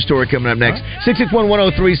hear this story coming up next.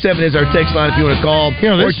 661-1037 is our text line if you want to call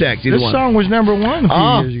or text. Either this one. song was number 1 a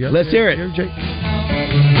few years ago. Let's hear it. What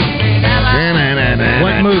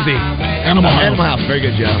movie? Animal House. Very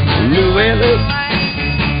good job.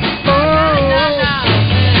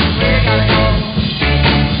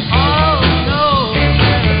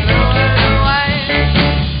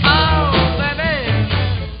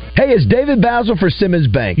 Hey, it's David Basil for Simmons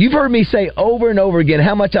Bank. You've heard me say over and over again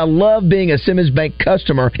how much I love being a Simmons Bank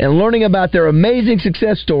customer and learning about their amazing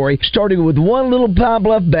success story, starting with one little Pine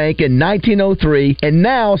Bluff bank in 1903 and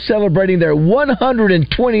now celebrating their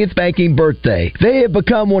 120th banking birthday. They have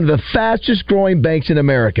become one of the fastest growing banks in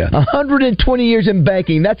America. 120 years in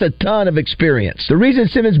banking, that's a ton of experience. The reason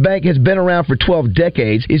Simmons Bank has been around for 12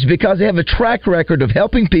 decades is because they have a track record of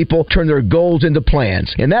helping people turn their goals into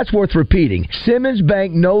plans. And that's worth repeating. Simmons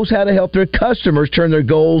Bank knows how to help their customers turn their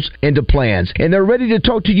goals into plans. And they're ready to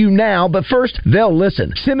talk to you now, but first, they'll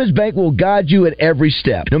listen. Simmons Bank will guide you at every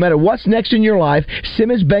step. No matter what's next in your life,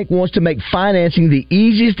 Simmons Bank wants to make financing the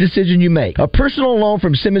easiest decision you make. A personal loan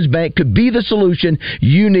from Simmons Bank could be the solution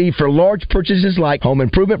you need for large purchases like home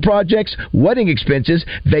improvement projects, wedding expenses,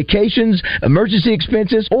 vacations, emergency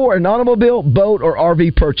expenses, or an automobile, boat, or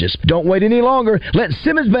RV purchase. Don't wait any longer. Let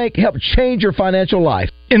Simmons Bank help change your financial life.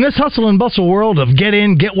 In this hustle and bustle world of get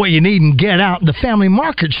in, get what you need, and get out, the Family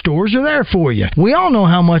Market stores are there for you. We all know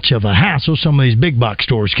how much of a hassle some of these big box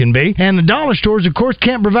stores can be, and the dollar stores, of course,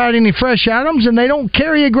 can't provide any fresh items, and they don't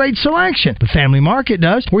carry a great selection. The Family Market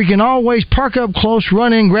does, where you can always park up close,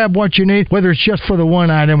 run in, grab what you need, whether it's just for the one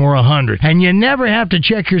item or 100. And you never have to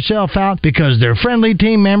check yourself out because their friendly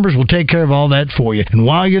team members will take care of all that for you. And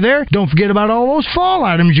while you're there, don't forget about all those fall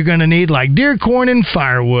items you're going to need, like deer corn and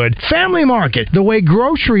firewood. Family Market, the way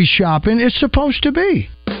grocery shopping is supposed to be.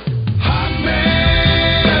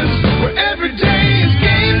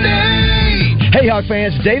 Hey, Hog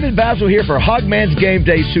fans, David Basil here for Hogman's Game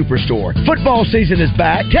Day Superstore. Football season is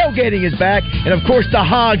back, tailgating is back, and of course the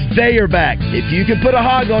Hogs, they are back. If you can put a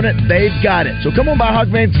hog on it, they've got it. So come on by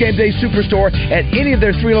Hogman's Game Day Superstore at any of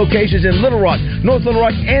their 3 locations in Little Rock, North Little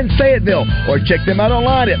Rock, and Fayetteville, or check them out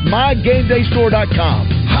online at mygamedaystore.com.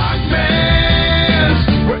 Hogman's,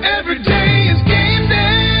 where every day is game day.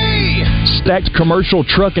 Stacked Commercial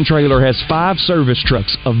Truck and Trailer has 5 service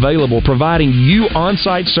trucks available, providing you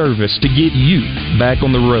on-site service to get you back on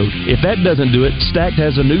the road. If that doesn't do it, Stacked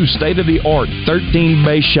has a new state-of-the-art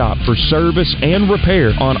 13-bay shop for service and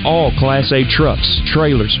repair on all Class A trucks,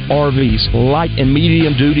 trailers, RVs, light and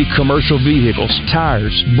medium-duty commercial vehicles,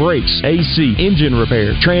 tires, brakes, AC, engine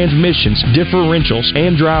repair, transmissions, differentials,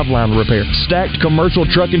 and driveline repair. Stacked Commercial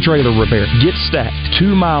Truck and Trailer Repair. Get Stacked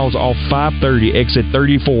 2 miles off 530 exit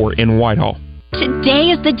 34 in Whitehall.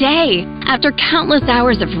 Today is the day. After countless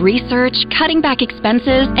hours of research, cutting back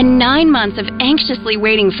expenses, and 9 months of anxiously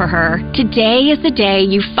waiting for her, today is the day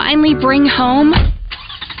you finally bring home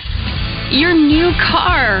your new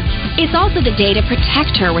car. It's also the day to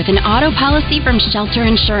protect her with an auto policy from Shelter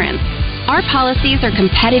Insurance. Our policies are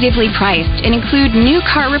competitively priced and include new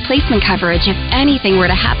car replacement coverage if anything were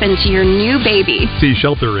to happen to your new baby. See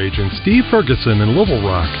Shelter agents Steve Ferguson in Little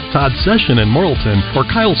Rock, Todd Session in Morrilton, or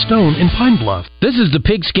Kyle Stone in Pine Bluff. This is the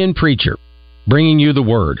Pigskin Preacher, bringing you the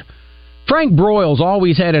word. Frank Broyles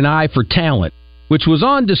always had an eye for talent, which was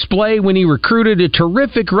on display when he recruited a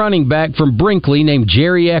terrific running back from Brinkley named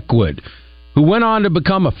Jerry Eckwood, who went on to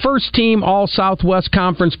become a first-team All-Southwest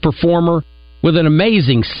Conference performer with an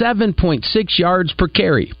amazing 7.6 yards per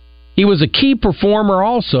carry. He was a key performer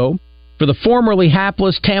also for the formerly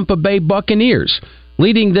hapless Tampa Bay Buccaneers,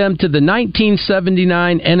 leading them to the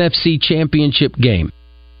 1979 NFC Championship game.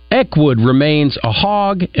 Eckwood remains a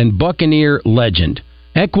Hog and Buccaneer legend.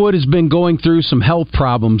 Eckwood has been going through some health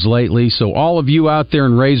problems lately, so all of you out there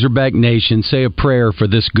in Razorback Nation, say a prayer for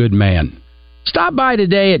this good man. Stop by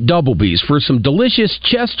today at Doublebee's for some delicious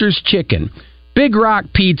Chester's chicken, Big Rock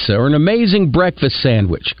Pizza, or an amazing breakfast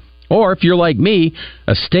sandwich. Or, if you're like me,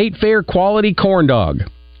 a State Fair quality corn dog.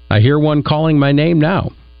 I hear one calling my name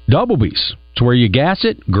now. Doublebee's. It's where you gas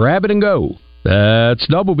it, grab it, and go. That's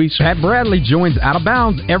Doublebee's. Pat Bradley joins Out of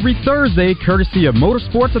Bounds every Thursday, courtesy of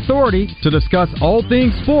Motorsports Authority, to discuss all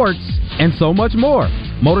things sports and so much more.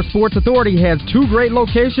 Motorsports Authority has 2 great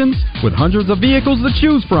locations with hundreds of vehicles to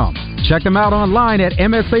choose from. Check them out online at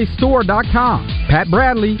msastore.com. Pat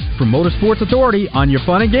Bradley from Motorsports Authority on your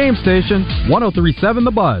fun and game station, 103.7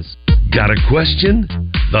 The Buzz. Got a question?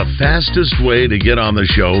 The fastest way to get on the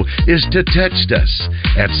show is to text us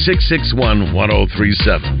at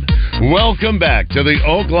 661-1037. Welcome back to the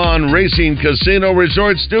Oaklawn Racing Casino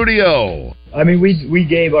Resort Studio. I mean, we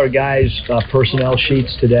gave our guys personnel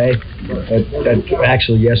sheets today,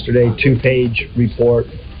 actually yesterday, 2-page report.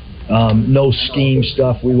 No scheme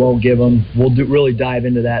stuff we won't give them. We'll really dive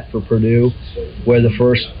into that for Purdue, where the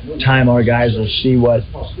first time our guys will see what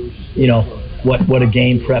a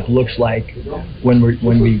game prep looks like when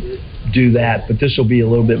we do that. But this will be a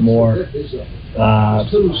little bit more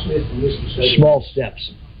small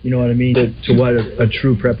steps, you know what I mean, to what a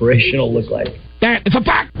true preparation will look like. That is a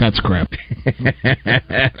fact. That's crap.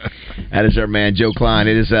 That is our man, Joe Klein.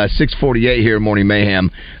 It is 6:48 here in Morning Mayhem.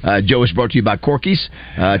 Joe is brought to you by Corky's.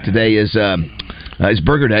 Today is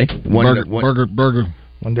Burger Day. Burger.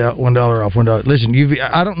 $1 off. $1. Listen,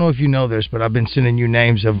 I don't know if you know this, but I've been sending you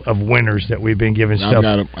names of winners that we've been giving stuff.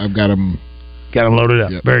 I've got them. Got them loaded up.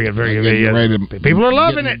 Yep. Very good, very good. People are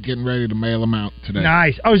loving it. Getting ready to mail them out today.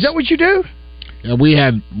 Nice. Oh, is that what you do? Yeah,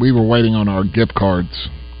 we were waiting on our gift cards.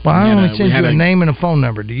 Well, I only send you a name and a phone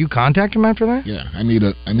number. Do you contact them after that? Yeah, I need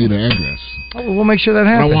an address. Oh, well, we'll make sure that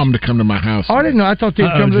happens. I don't want them to come to my house. Oh, I didn't know. I thought they'd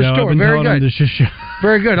come to the store. Very good.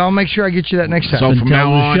 Very good. I'll make sure I get you that next time. So from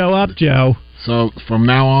now on, show up, Joe. So from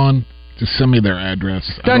now on, Just send me their address.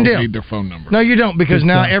 Done I don't deal. need their phone number. No, you don't, because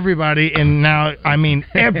now everybody, and now I mean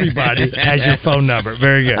everybody, has your phone number.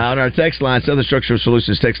 Very good. On our text line, Southern Structural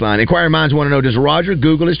Solutions text line. Inquiring minds want to know, does Roger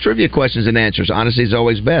Google his trivia questions and answers? Honesty is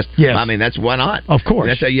always best. Yes. I mean, that's why not? Of course.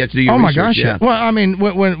 That's how you have to do your my research. gosh. Yeah. Well, I mean,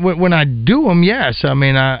 when I do them, yes. I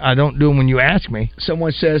mean, I don't do them when you ask me.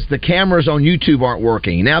 Someone says the cameras on YouTube aren't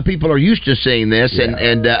working. Now people are used to seeing this,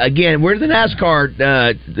 and again, we're the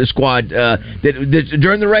NASCAR squad that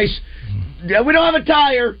during the race. We don't have a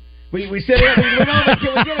tire. We said can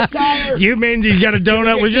we get a tire? You mean you got a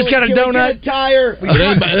donut? We just got a donut. We get a tire. Did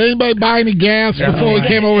anybody buy any gas before we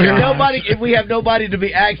came over here? We have nobody to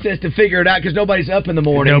be access to figure it out because nobody's up in the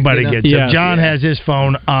morning. Nobody gets up. John has his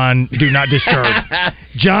phone on Do Not Disturb.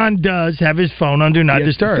 John does have his phone on Do Not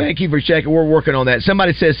Disturb. Thank you for checking. We're working on that.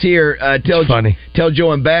 Somebody says here, tell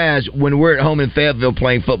Joe and Baz when we're at home in Fayetteville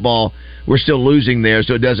playing football, we're still losing there,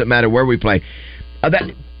 so it doesn't matter where we play.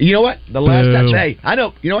 You know what? The last time, I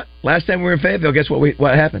know. You know what? Last time we were in Fayetteville, guess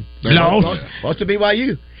what happened? Lost to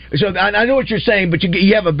BYU. So I know what you're saying, but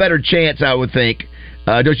you have a better chance, I would think.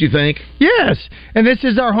 Don't you think? Yes, and this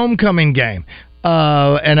is our homecoming game.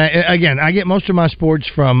 And I get most of my sports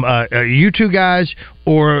from you two guys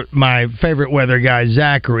or my favorite weather guy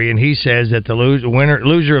Zachary, and he says that the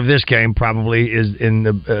loser of this game probably is in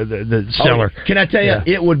the cellar. Can I tell you,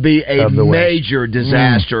 it would be a major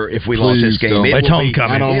disaster if we lost this game. It's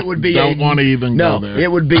homecoming. I don't want to even go there.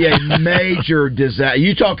 It would be a major disaster.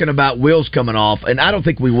 You talking about wheels coming off, and I don't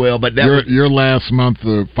think we will. But your last month,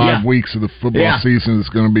 5 weeks of the football season is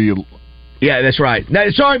going to be. Yeah, that's right. Now,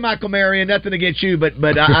 sorry, Michael Marion, nothing against you, but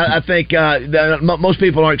I think most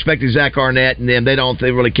people aren't expecting Zach Arnett and them. They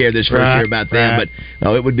really care this first year about them,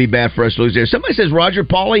 but it would be bad for us to lose there. Somebody says Roger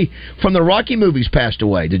Pauly from the Rocky movies passed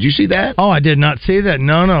away. Did you see that? Oh, I did not see that.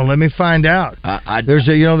 No, let me find out. There's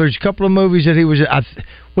a couple of movies that he was.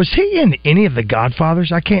 Was he in any of the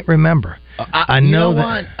Godfathers? I can't remember. I know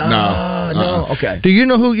that. No. Okay. Do you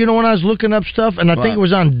know who? You know, when I was looking up stuff, and I think it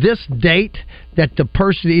was on this date that the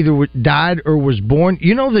person either died or was born.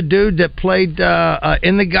 You know the dude that played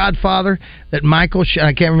in The Godfather that Michael.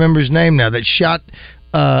 I can't remember his name now. That shot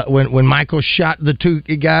when Michael shot the two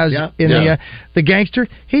guys in the gangster.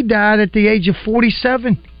 He died at the age of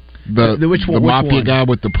 47. The mafia guy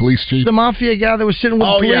with the police chief? The mafia guy that was sitting with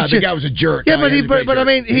the police chief. The guy was a jerk. Yeah, but I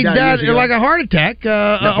mean, he died like a heart attack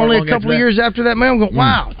only a couple of years after that. Man, I'm going,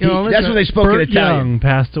 wow. That's when they spoke in Italian. Young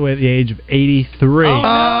passed away at the age of 83.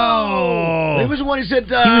 Oh! He was the one who said...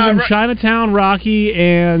 he was in Chinatown, Rocky,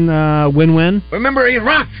 and Win-Win. Remember, he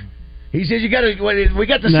rocked. He says, we got to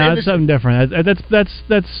say no, that's something different. That's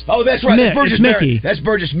oh, that's right. Mick. That's Burgess Meredith. That's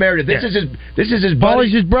Burgess Meredith. This is his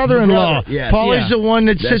Paulie's his brother-in-law. Yes. Paulie's the one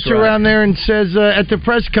that sits around there and says at the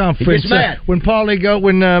press conference when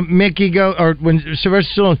Mickey go, or when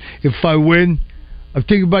Sylvester Stallone, if I win, I'm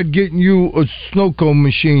thinking about getting you a snow cone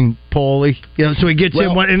machine, Paulie. So he gets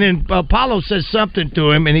him one, and then Apollo says something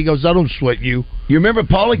to him, and he goes, "I don't sweat you." You remember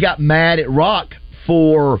Paulie got mad at Rock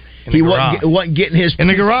for. He wasn't getting his... In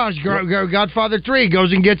the garage, Godfather 3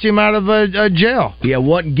 goes and gets him out of jail. Yeah,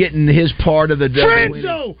 wasn't getting his part of the...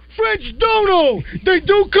 French Dono! They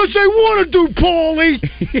do because they want to do, Paulie!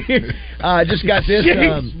 I just got this...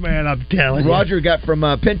 man, I'm telling you. Roger got from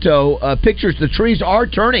Pinto pictures. The trees are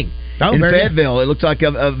turning in Fayetteville. It looks like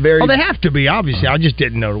a very... Oh, they have to be, obviously. I just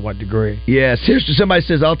didn't know to what degree. Yes. Here's somebody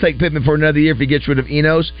says, I'll take Pittman for another year if he gets rid of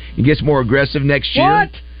Enos and gets more aggressive next year.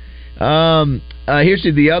 What? Here's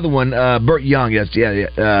the other one, Burt Young. Yes,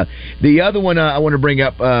 the other one I want to bring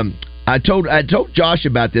up. I told Josh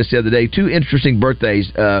about this the other day. 2 interesting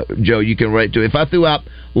birthdays, Joe. You can relate to. If I threw out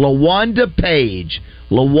LaWanda Page.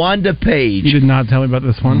 You did not tell me about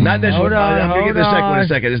this one. Not this one. I'm going to get the second one in a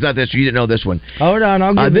second. It's not this. You didn't know this one. Hold on.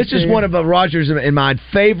 I'll give this is one of Rogers and my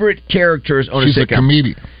favorite characters on She's a sitcom. She's a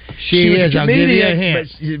comedian. She is. I'll give you a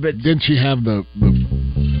hint. But didn't she have the...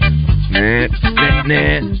 Aunt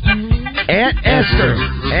Esther.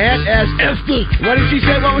 What did she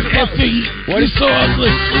say? What was Esther? What is so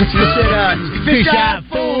ugly? She said, fish-eyed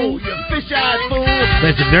fool. You fish-eyed fool.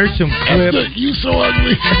 Listen, there's some clips. Esther, you so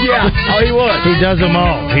ugly. Yeah. Oh, he was. He does them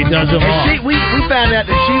all. We found out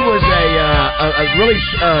that she was a really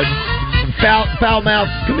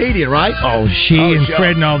foul-mouthed comedian, right? Oh, and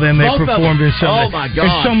Fred and all them, they performed in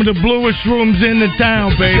some of the bluest rooms in the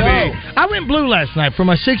town, baby. I went blue last night for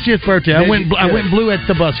my 60th birthday. I went blue at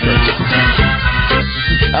the Busker.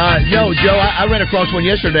 Joe, I ran across one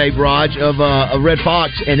yesterday, Raj, of a Red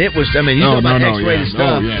Fox, and it was, you know about X-rated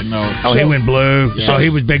stuff. He went blue, so he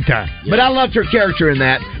was big time. But I loved her character in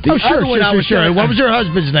that. Sure. What was her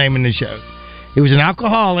husband's name in the show? He was an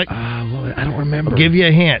alcoholic. I don't remember. I'll give you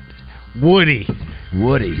a hint. Woody.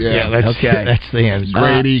 Woody. Yeah, that's the end.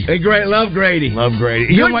 Grady. Love Grady. Love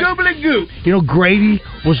Grady. You know, Grady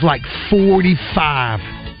was like 45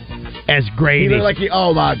 as Grady. He looked like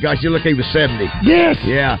oh my gosh, you look like he was 70. Yes.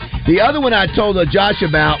 Yeah. The other one I told Josh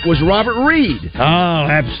about was Robert Reed. Oh,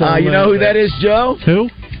 absolutely. You know who that is, Joe? Who?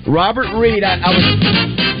 Robert Reed. I was.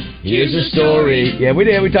 Here's a story. Yeah, we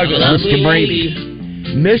did. We talked about Mr. Brady.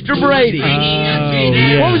 Mr. Brady.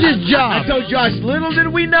 Yeah. What was his job? I told Josh, little did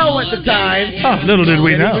we know at the time. Oh, little did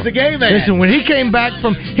we know. He was a gay man. Listen, when he came back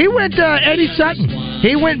he went Eddie Sutton.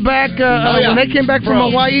 He went back, when they came back from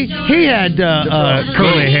Hawaii, he had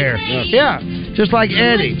curly hair. Yeah, just like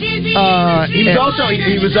Eddie. He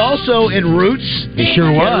was also in Roots. He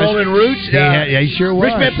sure was. Rolling Roots. He sure was.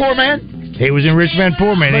 Rich Man, Poor Man. He was in Rich Man,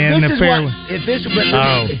 Poor Man. But this is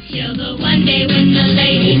affair.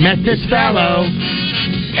 He met this fellow,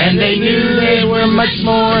 and they knew they were much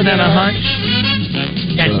more than a hunch.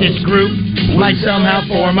 That this group might somehow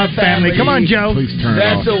form a family. Come on, Joe.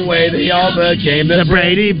 That's the way they all became the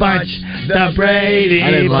Brady Bunch. The Brady I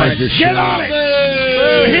didn't like Bunch. this Get show. on it.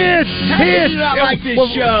 I did not like this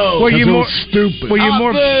show. Were you more stupid? Were you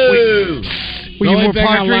more? The only thing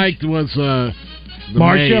I liked was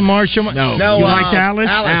Marsha. No, you liked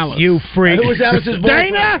Alice? You freak. Who was Alice's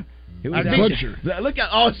boyfriend? Dana. It was Butcher. Look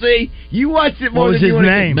at see, you watched it more what was than you his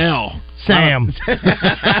wanted name? Mel. Sam.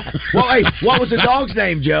 Well, hey, what was the dog's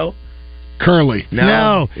name, Joe? Curly.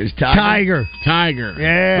 No. It was Tiger.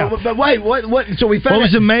 Yeah. But wait, what? So we found. What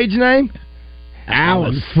was the maid's name?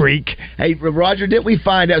 Alice. Freak. Hey, Roger, didn't we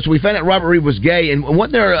find out? So we found out Robert Reed was gay, and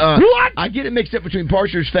wasn't there? What? I get it mixed up between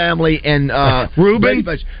Parcher's Family and Reuben.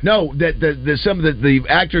 No, that some of the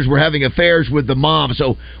actors were having affairs with the mom.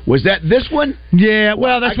 So was that this one? Yeah.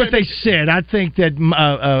 Well, that's what they said. I think that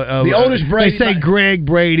the oldest Brady. They say Greg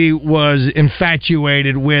Brady was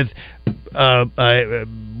infatuated with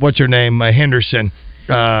what's her name, Henderson.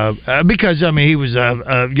 Because he was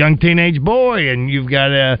a young teenage boy, and you've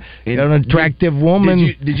got an attractive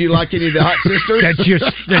woman. Did you like any of the hot sisters?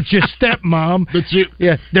 that's your stepmom.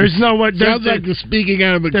 Yeah, there's no what. Sounds like the speaking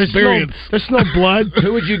out of experience. There's no blood.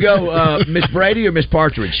 Who would you go, Miss Brady or Miss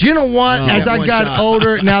Partridge? You know what? As I got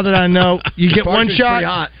older, now that I know, you get one shot. Pretty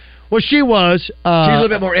hot. Well, she was. She was a little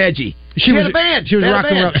bit more edgy. She had a band. She was rock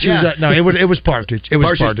and roll. It was Partridge. It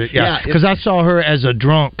was Partridge. Yeah, because I saw her as a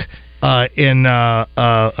drunk. In a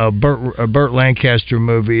Burt Lancaster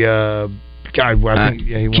movie. I think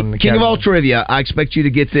he won the King of all trivia. I expect you to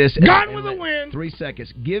get this. Gone with the Wind. 3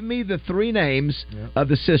 seconds. Give me the three names of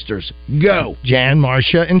the sisters. Go. Jan,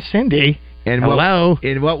 Marcia, and Cindy. And hello.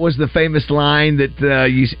 What was the famous line that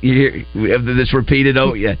you hear that's repeated?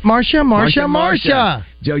 Oh yeah, Marsha.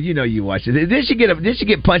 Joe, you know you watched it. Did she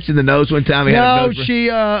get punched in the nose one time?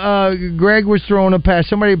 Greg was throwing a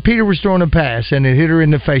pass. Peter was throwing a pass, and it hit her in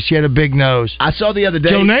the face. She had a big nose. I saw the other day.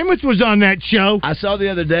 Joe Namath was on that show. I saw the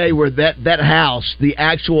other day where that house, the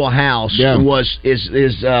actual house, is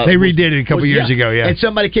they redid it a couple years ago. Yeah, and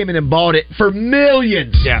somebody came in and bought it for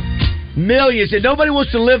millions. Yeah. Millions, and nobody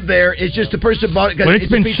wants to live there. It's just the person bought it. But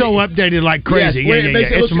it's been so updated like crazy. Yes,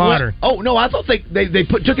 it's modern. Oh no, I thought they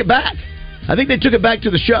took it back. I think they took it back to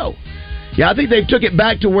the show. Yeah, I think they took it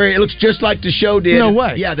back to where it looks just like the show did. No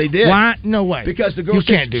way. Yeah, they did. Why? No way. Because the girl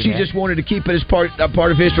said she just wanted to keep it as part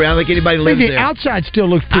of history. I don't think anybody lives there. The outside still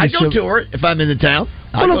looks pretty. I go to her if I'm in the town.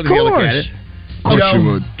 Well, I go of to course. look at it. Joe, you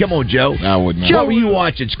would. Come on, Joe. I wouldn't. What were you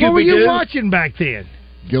watching? Scooby-Doo? What were you watching back then?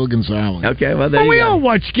 Gilligan's Island. Okay, well, there you go. We all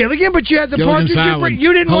watched Gilligan, but you had the Partridge.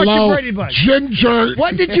 You didn't watch the Brady Bunch. Ginger.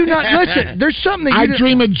 What did you not listen? There's something that you I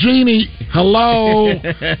dream of Jeannie. Hello.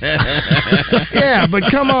 Yeah, but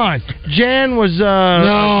come on. Jan was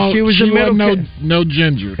she was the middle no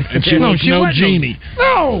Ginger. And she was no Jeannie.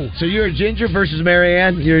 No. So you're a Ginger versus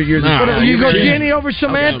Marianne? You go Jenny over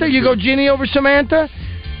Samantha? You go Jenny over Samantha?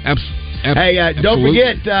 Hey, don't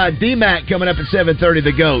forget D-Mac coming up at 7:30.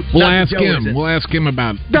 The GOAT. We'll ask him. We'll ask him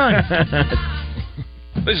about it. Done.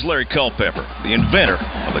 This is Larry Culpepper, the inventor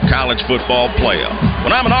of the college football playoff.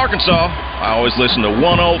 When I'm in Arkansas, I always listen to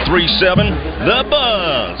 103.7 The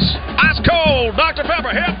Buzz. Ice cold, Dr.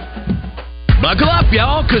 Pepper, hip. Buckle up,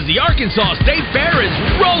 y'all, because the Arkansas State Fair is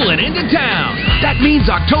rolling into town. That means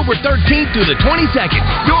October 13th through the 22nd,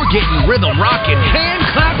 you're getting rhythm rockin',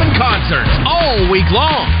 hand-clapping concerts all week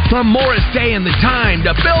long. From Morris Day and the Time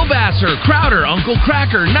to Bill Vassar, Crowder, Uncle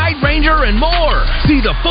Cracker, Night Ranger, and more. See the